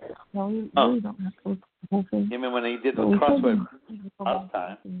 No, we really don't have to look at the whole thing. You mean when he did the crossword last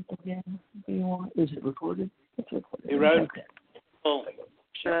time? Do you want? Is it recorded? It's recorded. He wrote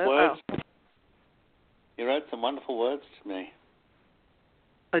words. He wrote some wonderful words to me.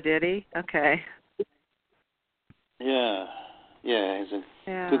 Oh, did he? Okay. Yeah, he's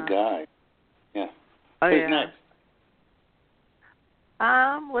a good guy. Yeah. Oh, Who's yeah. next?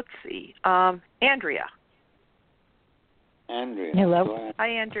 Let's see. Andrea. Andrea. Hello. Hi,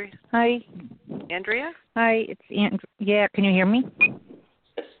 Andrea. Hi. Andrea? Hi, it's Andrea. Yeah, can you hear me?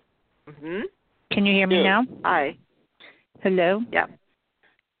 Yes. Can you hear me now? Hi. Hello? Yeah.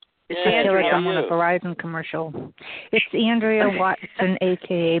 I feel like I'm on a Verizon commercial. It's Andrea Watson,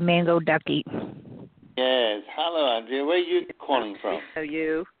 a.k.a. Mango Ducky. Yes. Hello, Andrea. Where are you calling from? So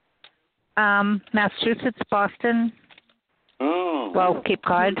you? Massachusetts, Boston. Oh. Well, Cape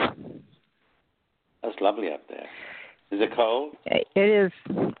Cod. That's lovely up there. Is it cold? It is.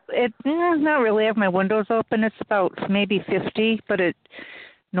 Not really. I have my windows open. It's about maybe 50, but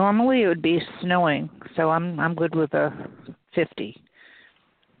normally it would be snowing, so I'm good with a 50.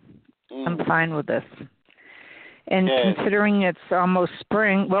 I'm fine with this. And considering it's almost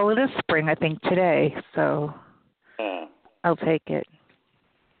spring, well, it is spring, I think, today, so I'll take it.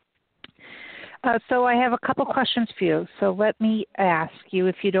 So I have a couple questions for you. So let me ask you,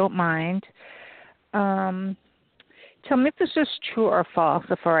 if you don't mind. Tell me if this is true or false,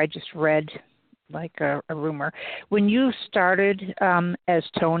 before I just read like a rumor. When you started as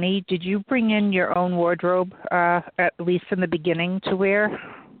Tony, did you bring in your own wardrobe, at least in the beginning, to wear?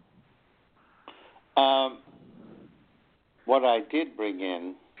 What I did bring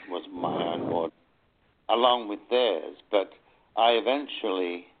in was my own wardrobe, along with theirs, but I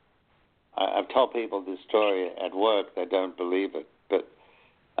eventually, I've told people this story at work, they don't believe it, but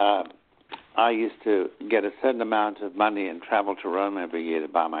I used to get a certain amount of money and travel to Rome every year to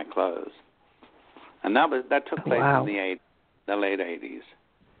buy my clothes. And that took place in the late 80s.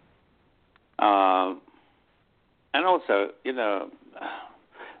 And also,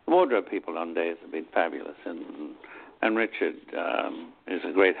 wardrobe people nowadays have been fabulous, and Richard is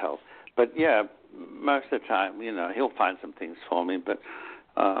a great help. But yeah, most of the time, he'll find some things for me. But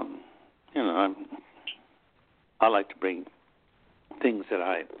I like to bring things that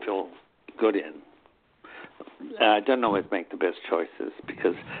I feel good in. I don't always make the best choices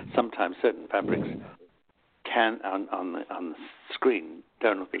because sometimes certain fabrics can on the screen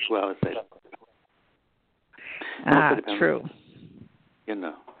don't look as well as they. True.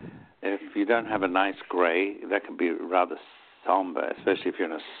 If you don't have a nice gray, that can be rather somber, especially if you're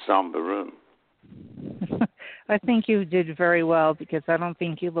in a somber room. I think you did very well because I don't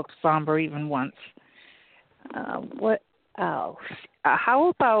think you looked somber even once. What else? How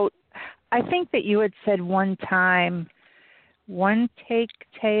about, I think that you had said one time, 1 take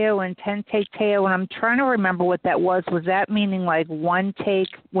Thaao and 10 take Thaao, and I'm trying to remember what that was. Was that meaning like 1 take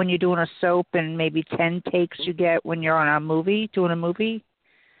when you're doing a soap and maybe 10 takes you get when you're on doing a movie?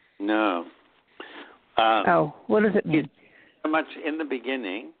 No. What does it mean? So much in the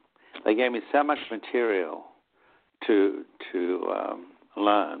beginning, they gave me so much material to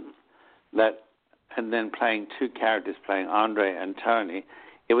learn that, and then playing 2 characters, playing Andre and Tony,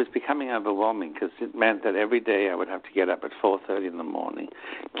 it was becoming overwhelming because it meant that every day I would have to get up at 4:30 in the morning,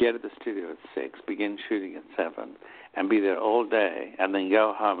 get at the studio at 6, begin shooting at 7, and be there all day, and then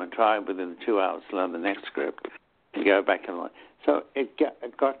go home and try within 2 hours to learn the next script. You go back and look. So it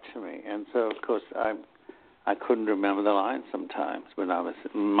got to me, and so of course I couldn't remember the lines sometimes when I was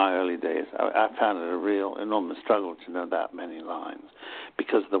in my early days. I found it a real enormous struggle to know that many lines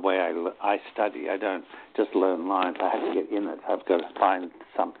because of the way I study. I don't just learn lines. I have to get in it. I've got to find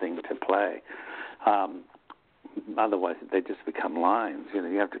something to play. Otherwise, they just become lines. You know,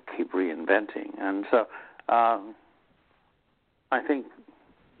 you have to keep reinventing. And so I think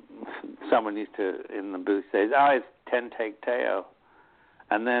someone used to, in the booth, say, it's 10-take Thaao.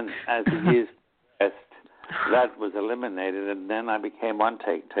 And then as the years progressed, that was eliminated, and then I became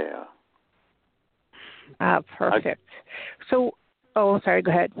 1-take Thaao. Perfect. Sorry,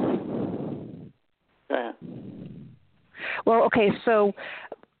 go ahead. Go ahead. Well, okay, so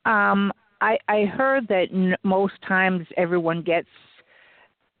I heard that most times everyone gets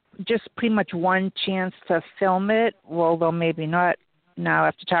just pretty much one chance to film it, although maybe not now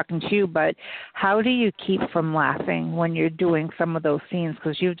after talking to you, but how do you keep from laughing when you're doing some of those scenes?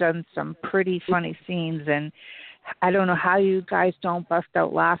 Because you've done some pretty funny scenes, and I don't know how you guys don't bust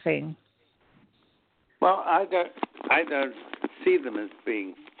out laughing. Well, I don't see them as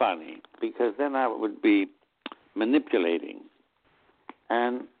being funny, because then I would be manipulating.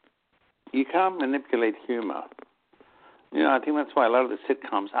 And you can't manipulate humor. You know, I think that's why a lot of the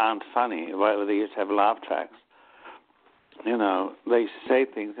sitcoms aren't funny, where they used to have laugh tracks. You know, they say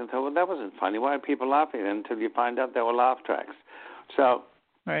things and thought, well, that wasn't funny. Why are people laughing? Until you find out there were laugh tracks. So,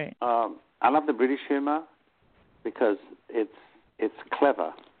 right. I love the British humor because it's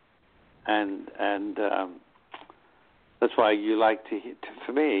clever, and that's why you like to.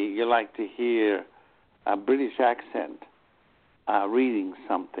 For me, you like to hear a British accent reading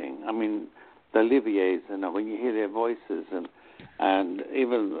something. I mean, the Oliviers, you know, when you hear their voices, and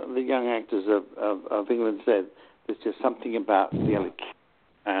even the young actors of England said. There's just something about the eloquence.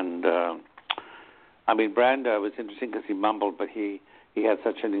 And, I mean, Brando was interesting because he mumbled, but he had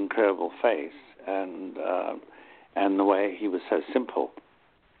such an incredible face and the way he was so simple.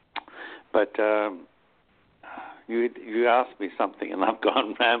 But you asked me something, and I've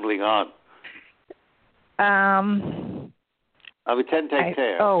gone rambling on. I would 10-take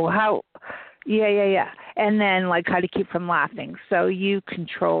Thaao. Oh, how... Yeah. And then, like, how to keep from laughing. So you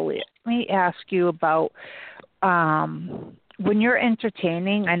control it. Let me ask you about... when you're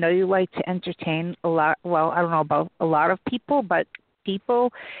entertaining, I know you like to entertain a lot. Well, I don't know about a lot of people, but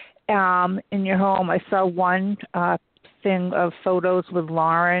people in your home. I saw one thing of photos with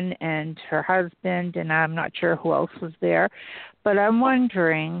Lauren and her husband, and I'm not sure who else was there. But I'm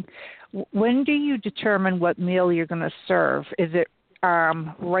wondering, when do you determine what meal you're going to serve? Is it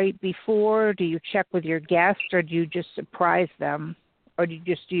right before? Do you check with your guests, or do you just surprise them, or do you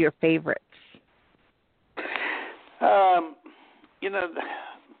just do your favorites? You know,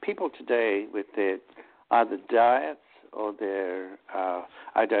 people today with their either diets or their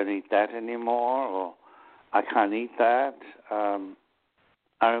I don't eat that anymore, or I can't eat that.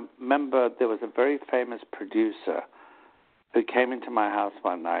 I remember there was a very famous producer who came into my house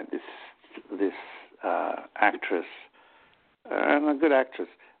one night. This actress, and a good actress,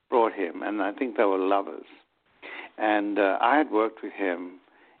 brought him, and I think they were lovers. And I had worked with him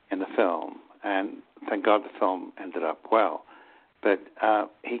in the film, and thank God the film ended up well. But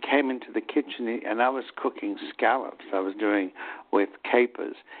he came into the kitchen, and I was cooking scallops. I was doing with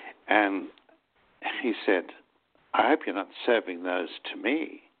capers. And he said, I hope you're not serving those to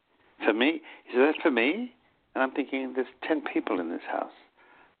me. For me? He said, that's for me? And I'm thinking, there's 10 people in this house.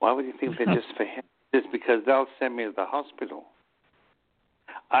 Why would you think they're just for him? Just because they'll send me to the hospital.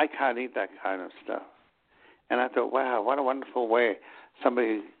 I can't eat that kind of stuff. And I thought, wow, what a wonderful way.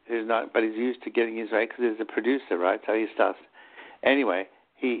 Somebody who's not, but he's used to getting his way because he's a producer, right? So he starts. Anyway,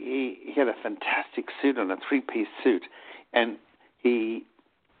 he had a fantastic suit on, a 3-piece suit, and he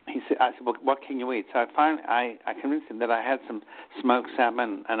said, I said, well, what can you eat? So I convinced him that I had some smoked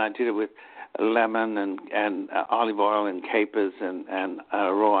salmon, and I did it with lemon and olive oil and capers and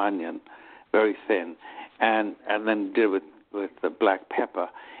raw onion, very thin, and then did it with the black pepper.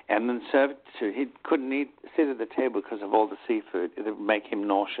 And then served to, he couldn't sit at the table because of all the seafood. It would make him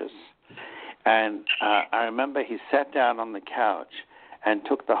nauseous. And I remember he sat down on the couch and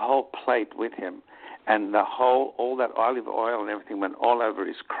took the whole plate with him. And all that olive oil and everything went all over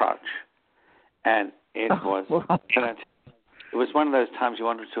his crotch. And it was one of those times you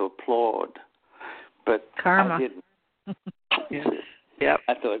wanted to applaud. But karma. I didn't. Yeah.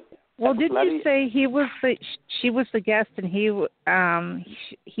 I thought, well, didn't you say she was the guest and he was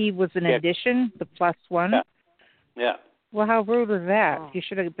an addition, the plus one? Yeah. Well, how rude was that? Oh. You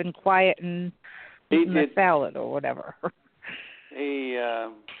should have been quiet and eaten the salad or whatever. He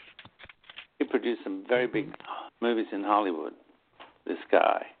produced some very big movies in Hollywood. This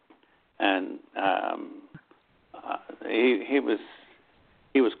guy, and he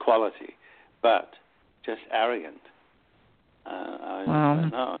was quality, but just arrogant.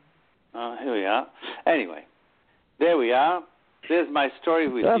 Here we are. Anyway, there we are. There's my story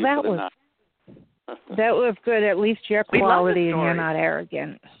with you for the night. That was good. At least you're quality and you're not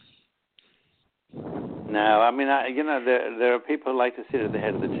arrogant. No, I mean, there are people who like to sit at the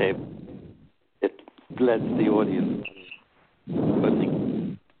head of the table. It lets the audience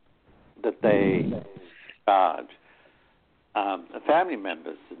think that they charge. Family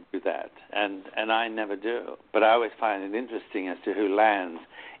members do that, and I never do. But I always find it interesting as to who lands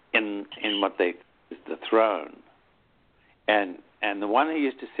in what they is the throne. And the one who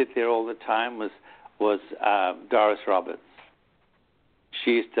used to sit there all the time was Doris Roberts.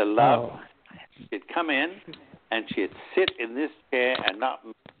 She used to love. She'd come in and she'd sit in this chair and not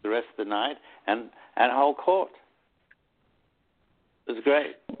move the rest of the night and hold court. It was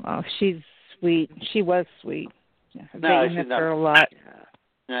great. Oh, she's sweet. She was sweet. Yeah, no, she's not. Her a lot.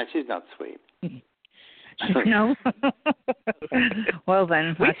 No, she's not sweet. No. Well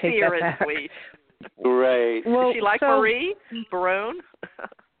then, we see her as sweet. Great. Well, is she like Marie Barone?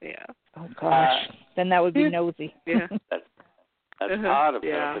 Yeah. Oh gosh, then that would be nosy. Yeah. That's part of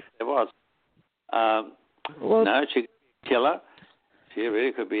her. But there was. No, she could be a killer. She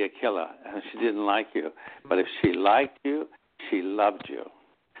really could be a killer. She didn't like you, but if she liked you, she loved you.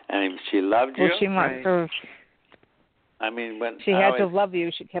 And if she loved you, she must have. I mean, when she had to love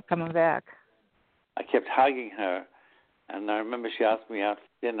you, she kept coming back. I kept hugging her, and I remember she asked me out for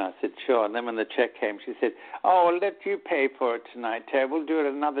dinner. I said, sure. And then when the check came, she said, oh, I'll let you pay for it tonight, Ted. We'll do it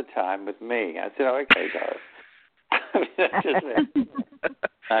another time with me. I said, oh, okay, Doris. That's just it.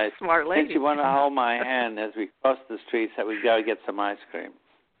 Smart lady. Did you want to hold my hand as we cross the street so we go get some ice cream?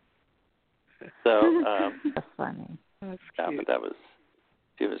 So, that's funny. That's cute. But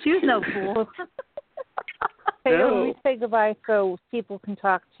she was no fool. Hey, we say goodbye so people can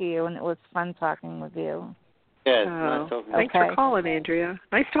talk to you, and it was fun talking with you. Yes, nice talking to you. Thanks for calling, Andrea.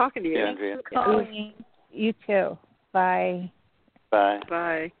 Nice talking to you. Yeah, Andrea. Thanks for calling. You too. Bye. Bye.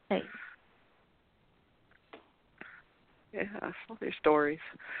 Bye. Thanks. Yeah, well, their stories.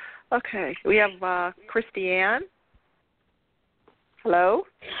 Okay, we have Christiane. Hello.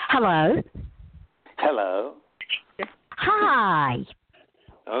 Hello. Hello. Hi.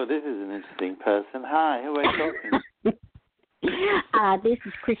 Oh, this is an interesting person. Hi, who are you talking to? This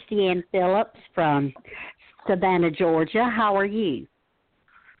is Christiane Phillips from Savannah, Georgia. How are you?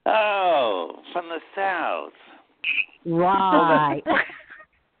 Oh, from the South. Right.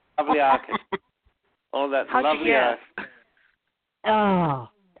 Lovely architect. All that lovely architect. Oh,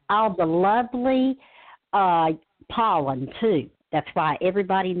 all the lovely pollen, too. That's why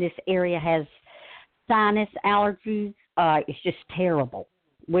everybody in this area has sinus allergies. It's just terrible.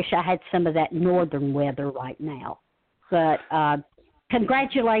 Wish I had some of that northern weather right now. But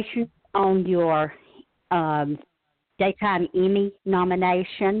congratulations on your Daytime Emmy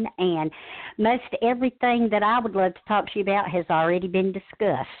nomination. And most everything that I would love to talk to you about has already been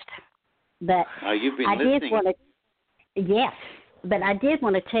discussed. But you've been listening. Yes, but I did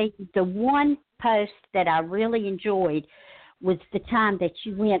want to tell you the one post that I really enjoyed was the time that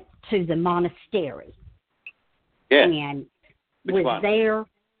you went to the monastery. Yes. And which was one? There.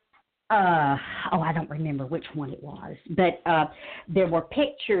 I don't remember which one it was, but there were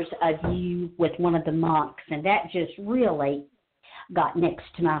pictures of you with one of the monks, and that just really got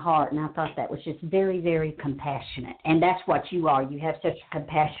next to my heart, and I thought that was just very, very compassionate, and that's what you are. You have such a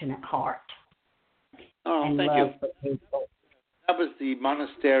compassionate heart. Oh, and thank love you. For people. That was the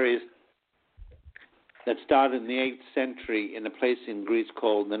monasteries that started in the 8th century in a place in Greece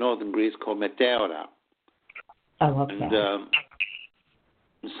the northern Greece called Meteora. Oh, okay.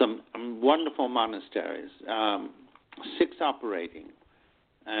 And some wonderful monasteries, 6 operating,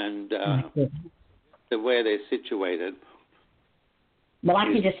 and the way they're situated. Well, I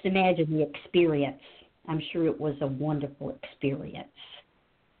can just imagine the experience. I'm sure it was a wonderful experience.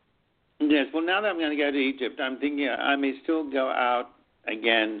 Yes, well, now that I'm going to go to Egypt, I'm thinking I may still go out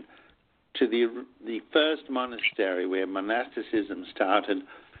again to the first monastery where monasticism started.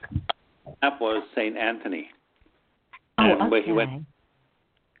 That was St. Anthony, where he went.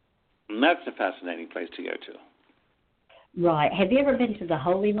 And that's a fascinating place to go to. Right. Have you ever been to the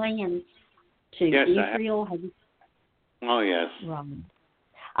Holy Land, to yes, Israel? I have. Oh, yes. Right.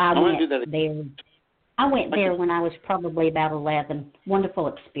 I want to do that there. I went there when I was probably about 11. Wonderful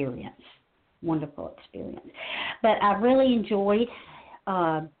experience. But I really enjoyed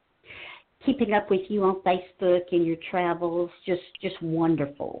keeping up with you on Facebook and your travels. Just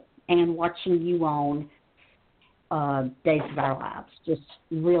wonderful. And watching you on Days of Our Lives. Just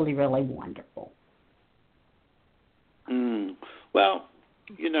really, really wonderful. Well,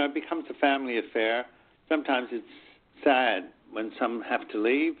 it becomes a family affair. Sometimes it's sad when some have to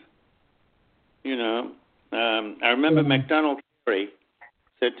leave. I remember MacDonald Terry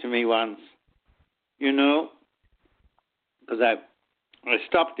said to me once, because I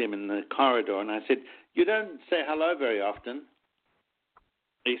stopped him in the corridor and I said, "You don't say hello very often."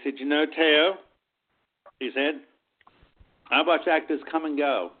 He said, "Thaao," he said, "I watch actors come and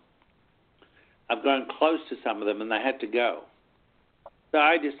go. I've grown close to some of them and they had to go. So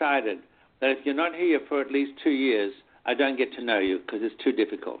I decided that if you're not here for at least 2 years, I don't get to know you because it's too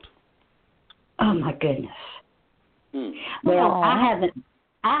difficult." Oh my goodness. Well, I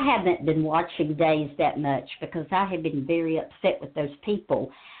haven't been watching Days that much because I have been very upset with those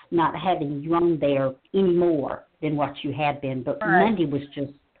people not having you on there any more than what you have been. But Monday was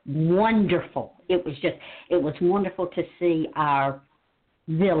just wonderful. It was wonderful to see our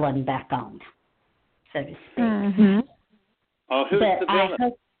villain back on, so to speak. Mm-hmm. Oh, who's the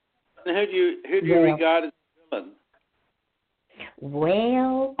villain? Who do you regard as the villain?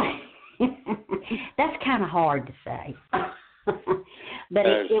 Well, that's kind of hard to say. But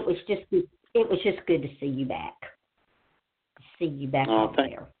it was just good to see you back. On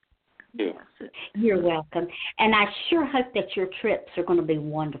there. You. You're welcome. And I sure hope that your trips are going to be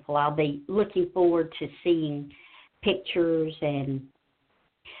wonderful. I'll be looking forward to seeing pictures and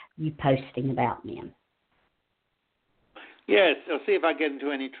you posting about them. Yes, I'll see if I get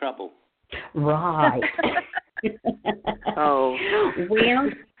into any trouble. Right. Oh. Well,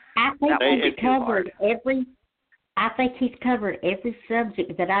 I think he's covered every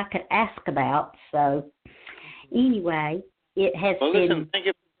subject that I could ask about. So, anyway, it has been. Well, listen, thank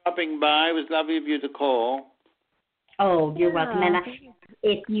you for stopping by. It was lovely of you to call. Oh, you're welcome. And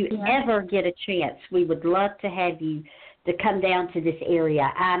if you ever get a chance, we would love to have you to come down to this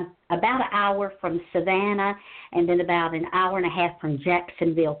area. I'm about an hour from Savannah and then about an hour and a half from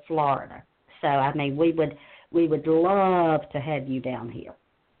Jacksonville, Florida. So, I mean, we would love to have you down here.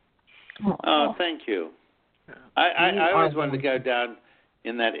 Oh, thank you. I always wanted to go down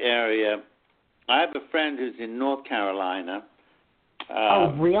in that area. I have a friend who's in North Carolina.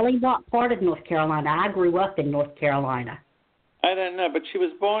 Oh, really? What part of North Carolina? I grew up in North Carolina. I don't know, but she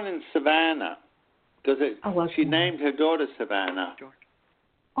was born in Savannah because she named her daughter Savannah.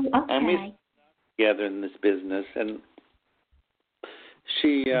 Oh, okay. And we together in this business, and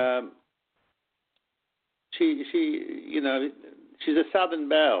she's a Southern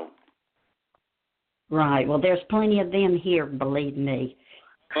belle. Right. Well, there's plenty of them here, believe me.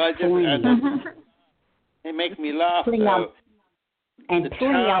 Well, they make me laugh. Plenty of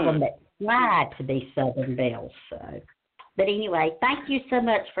them that try to be Southern belles. So, but anyway, thank you so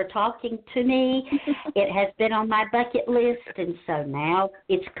much for talking to me. It has been on my bucket list, and so now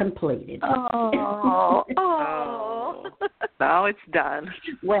it's completed. Oh. Now it's done.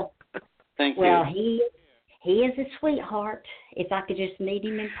 Well, thank you. Well, he is a sweetheart. If I could just meet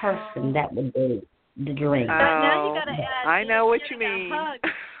him in person, that would be the dream. Oh, now you gotta add. I know what you mean.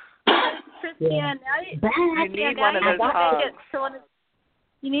 Christiane, you need one of those hugs.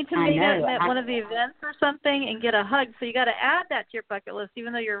 You need to meet at one of the events or something and get a hug. So you got to add that to your bucket list.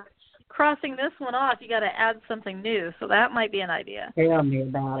 Even though you're crossing this one off, you got to add something new. So that might be an idea. Tell me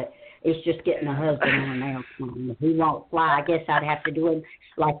about it. It's just getting a husband on now. He won't fly. I guess I'd have to do him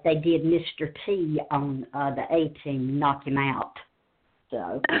like they did Mr. T on the A-Team, knock him out.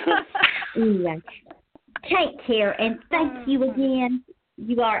 So, anyway, take care, and thank you again.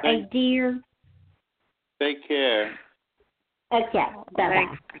 You are a dear. Take care. Okay, bye-bye.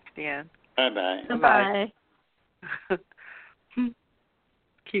 Thanks, Christiane. Bye-bye. Bye-bye.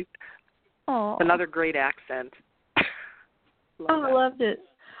 Cute. Oh. Another great accent. I loved it.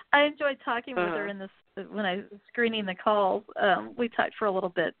 I enjoyed talking with her in this when I was screening the calls. We talked for a little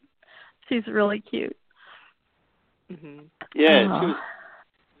bit. She's really cute. Mm-hmm. Yeah,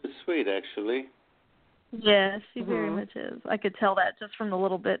 she was sweet, actually. Yeah, she very much is. I could tell that just from the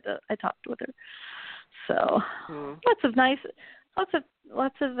little bit that I talked with her. So lots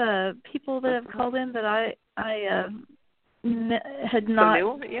of people that have called in that I had not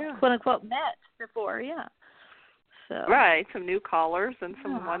quote unquote met before. Yeah. So. Right, some new callers and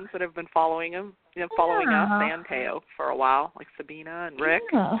some ones that have been following us and Thaao for a while, like Sabina and Rick.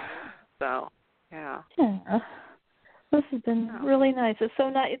 Yeah. So, yeah. This has been really nice. It's so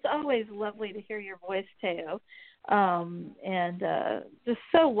nice. It's always lovely to hear your voice, Thaao, and just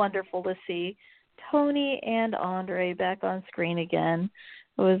so wonderful to see Tony and Andre back on screen again.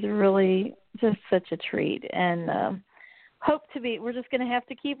 It was really just such a treat, and hope to be. We're just going to have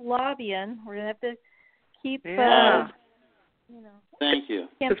to keep lobbying. We're going to have to keep Thank you.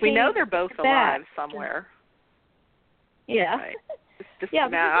 Because we know they're both alive somewhere. Yeah. Right. It's just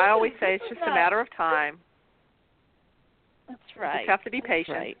I always say it's just a matter of time. That's right. You just have to be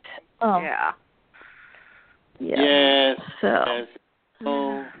patient. Right. Yeah. Yes. So.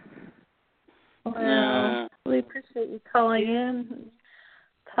 Oh. Well, we appreciate you calling in,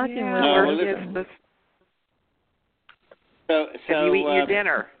 talking with us. Have you eaten your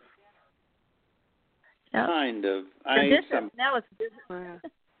dinner? Kind of. Now it's business.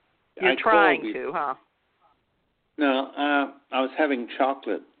 You're trying to, huh? No, I was having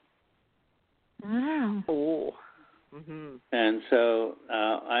chocolate. Oh. Mm-hmm. And so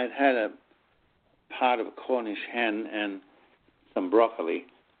I'd had a pot of Cornish hen and some broccoli.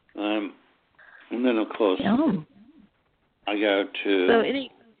 And then, of course, I go to... So any...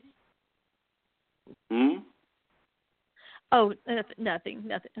 Oh, nothing.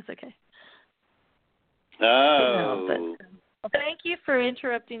 It's okay. Oh. No, but thank you for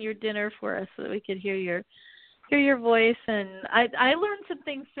interrupting your dinner for us so that we could hear your voice. And I learned some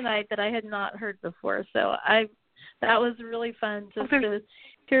things tonight that I had not heard before. So that was really fun just to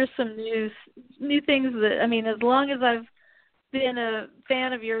hear some new things that, I mean, as long as I've been a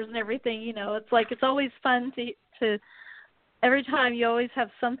fan of yours and everything, it's always fun to every time you always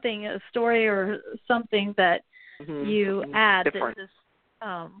have something, a story or something that you add different.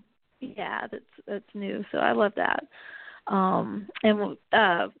 that's new. So I love that. And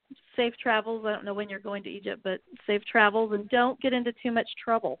safe travels. I don't know when you're going to Egypt, but safe travels, and don't get into too much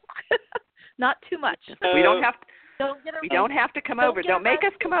trouble. Not too much. We don't have to come over. Don't make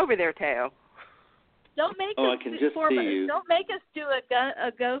us come over there, Thaao. Don't make I us can just see you. Don't make us do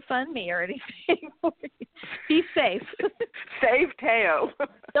a GoFundMe or anything. Be safe. Save Thaao.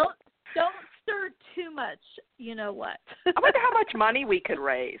 Don't stir too much. You know what? I wonder how much money we could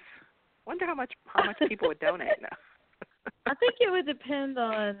raise. Wonder how much people would donate now. I think it would depend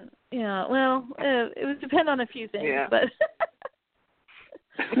on it would depend on a few things, but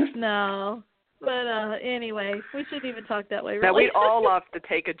no. But anyway, we shouldn't even talk that way. Really. Now, we'd all love to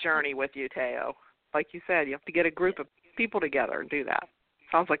take a journey with you, Thaao. Like you said, you have to get a group of people together and do that.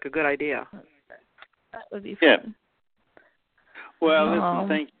 Sounds like a good idea. That would be fun. Yeah. Well, listen,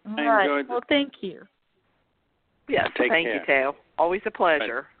 thank you. I enjoyed Well, thank you. Yes, thank you, Thaao. Always a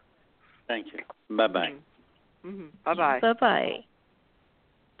pleasure. Thank you. Bye-bye. Bye-bye. Bye-bye.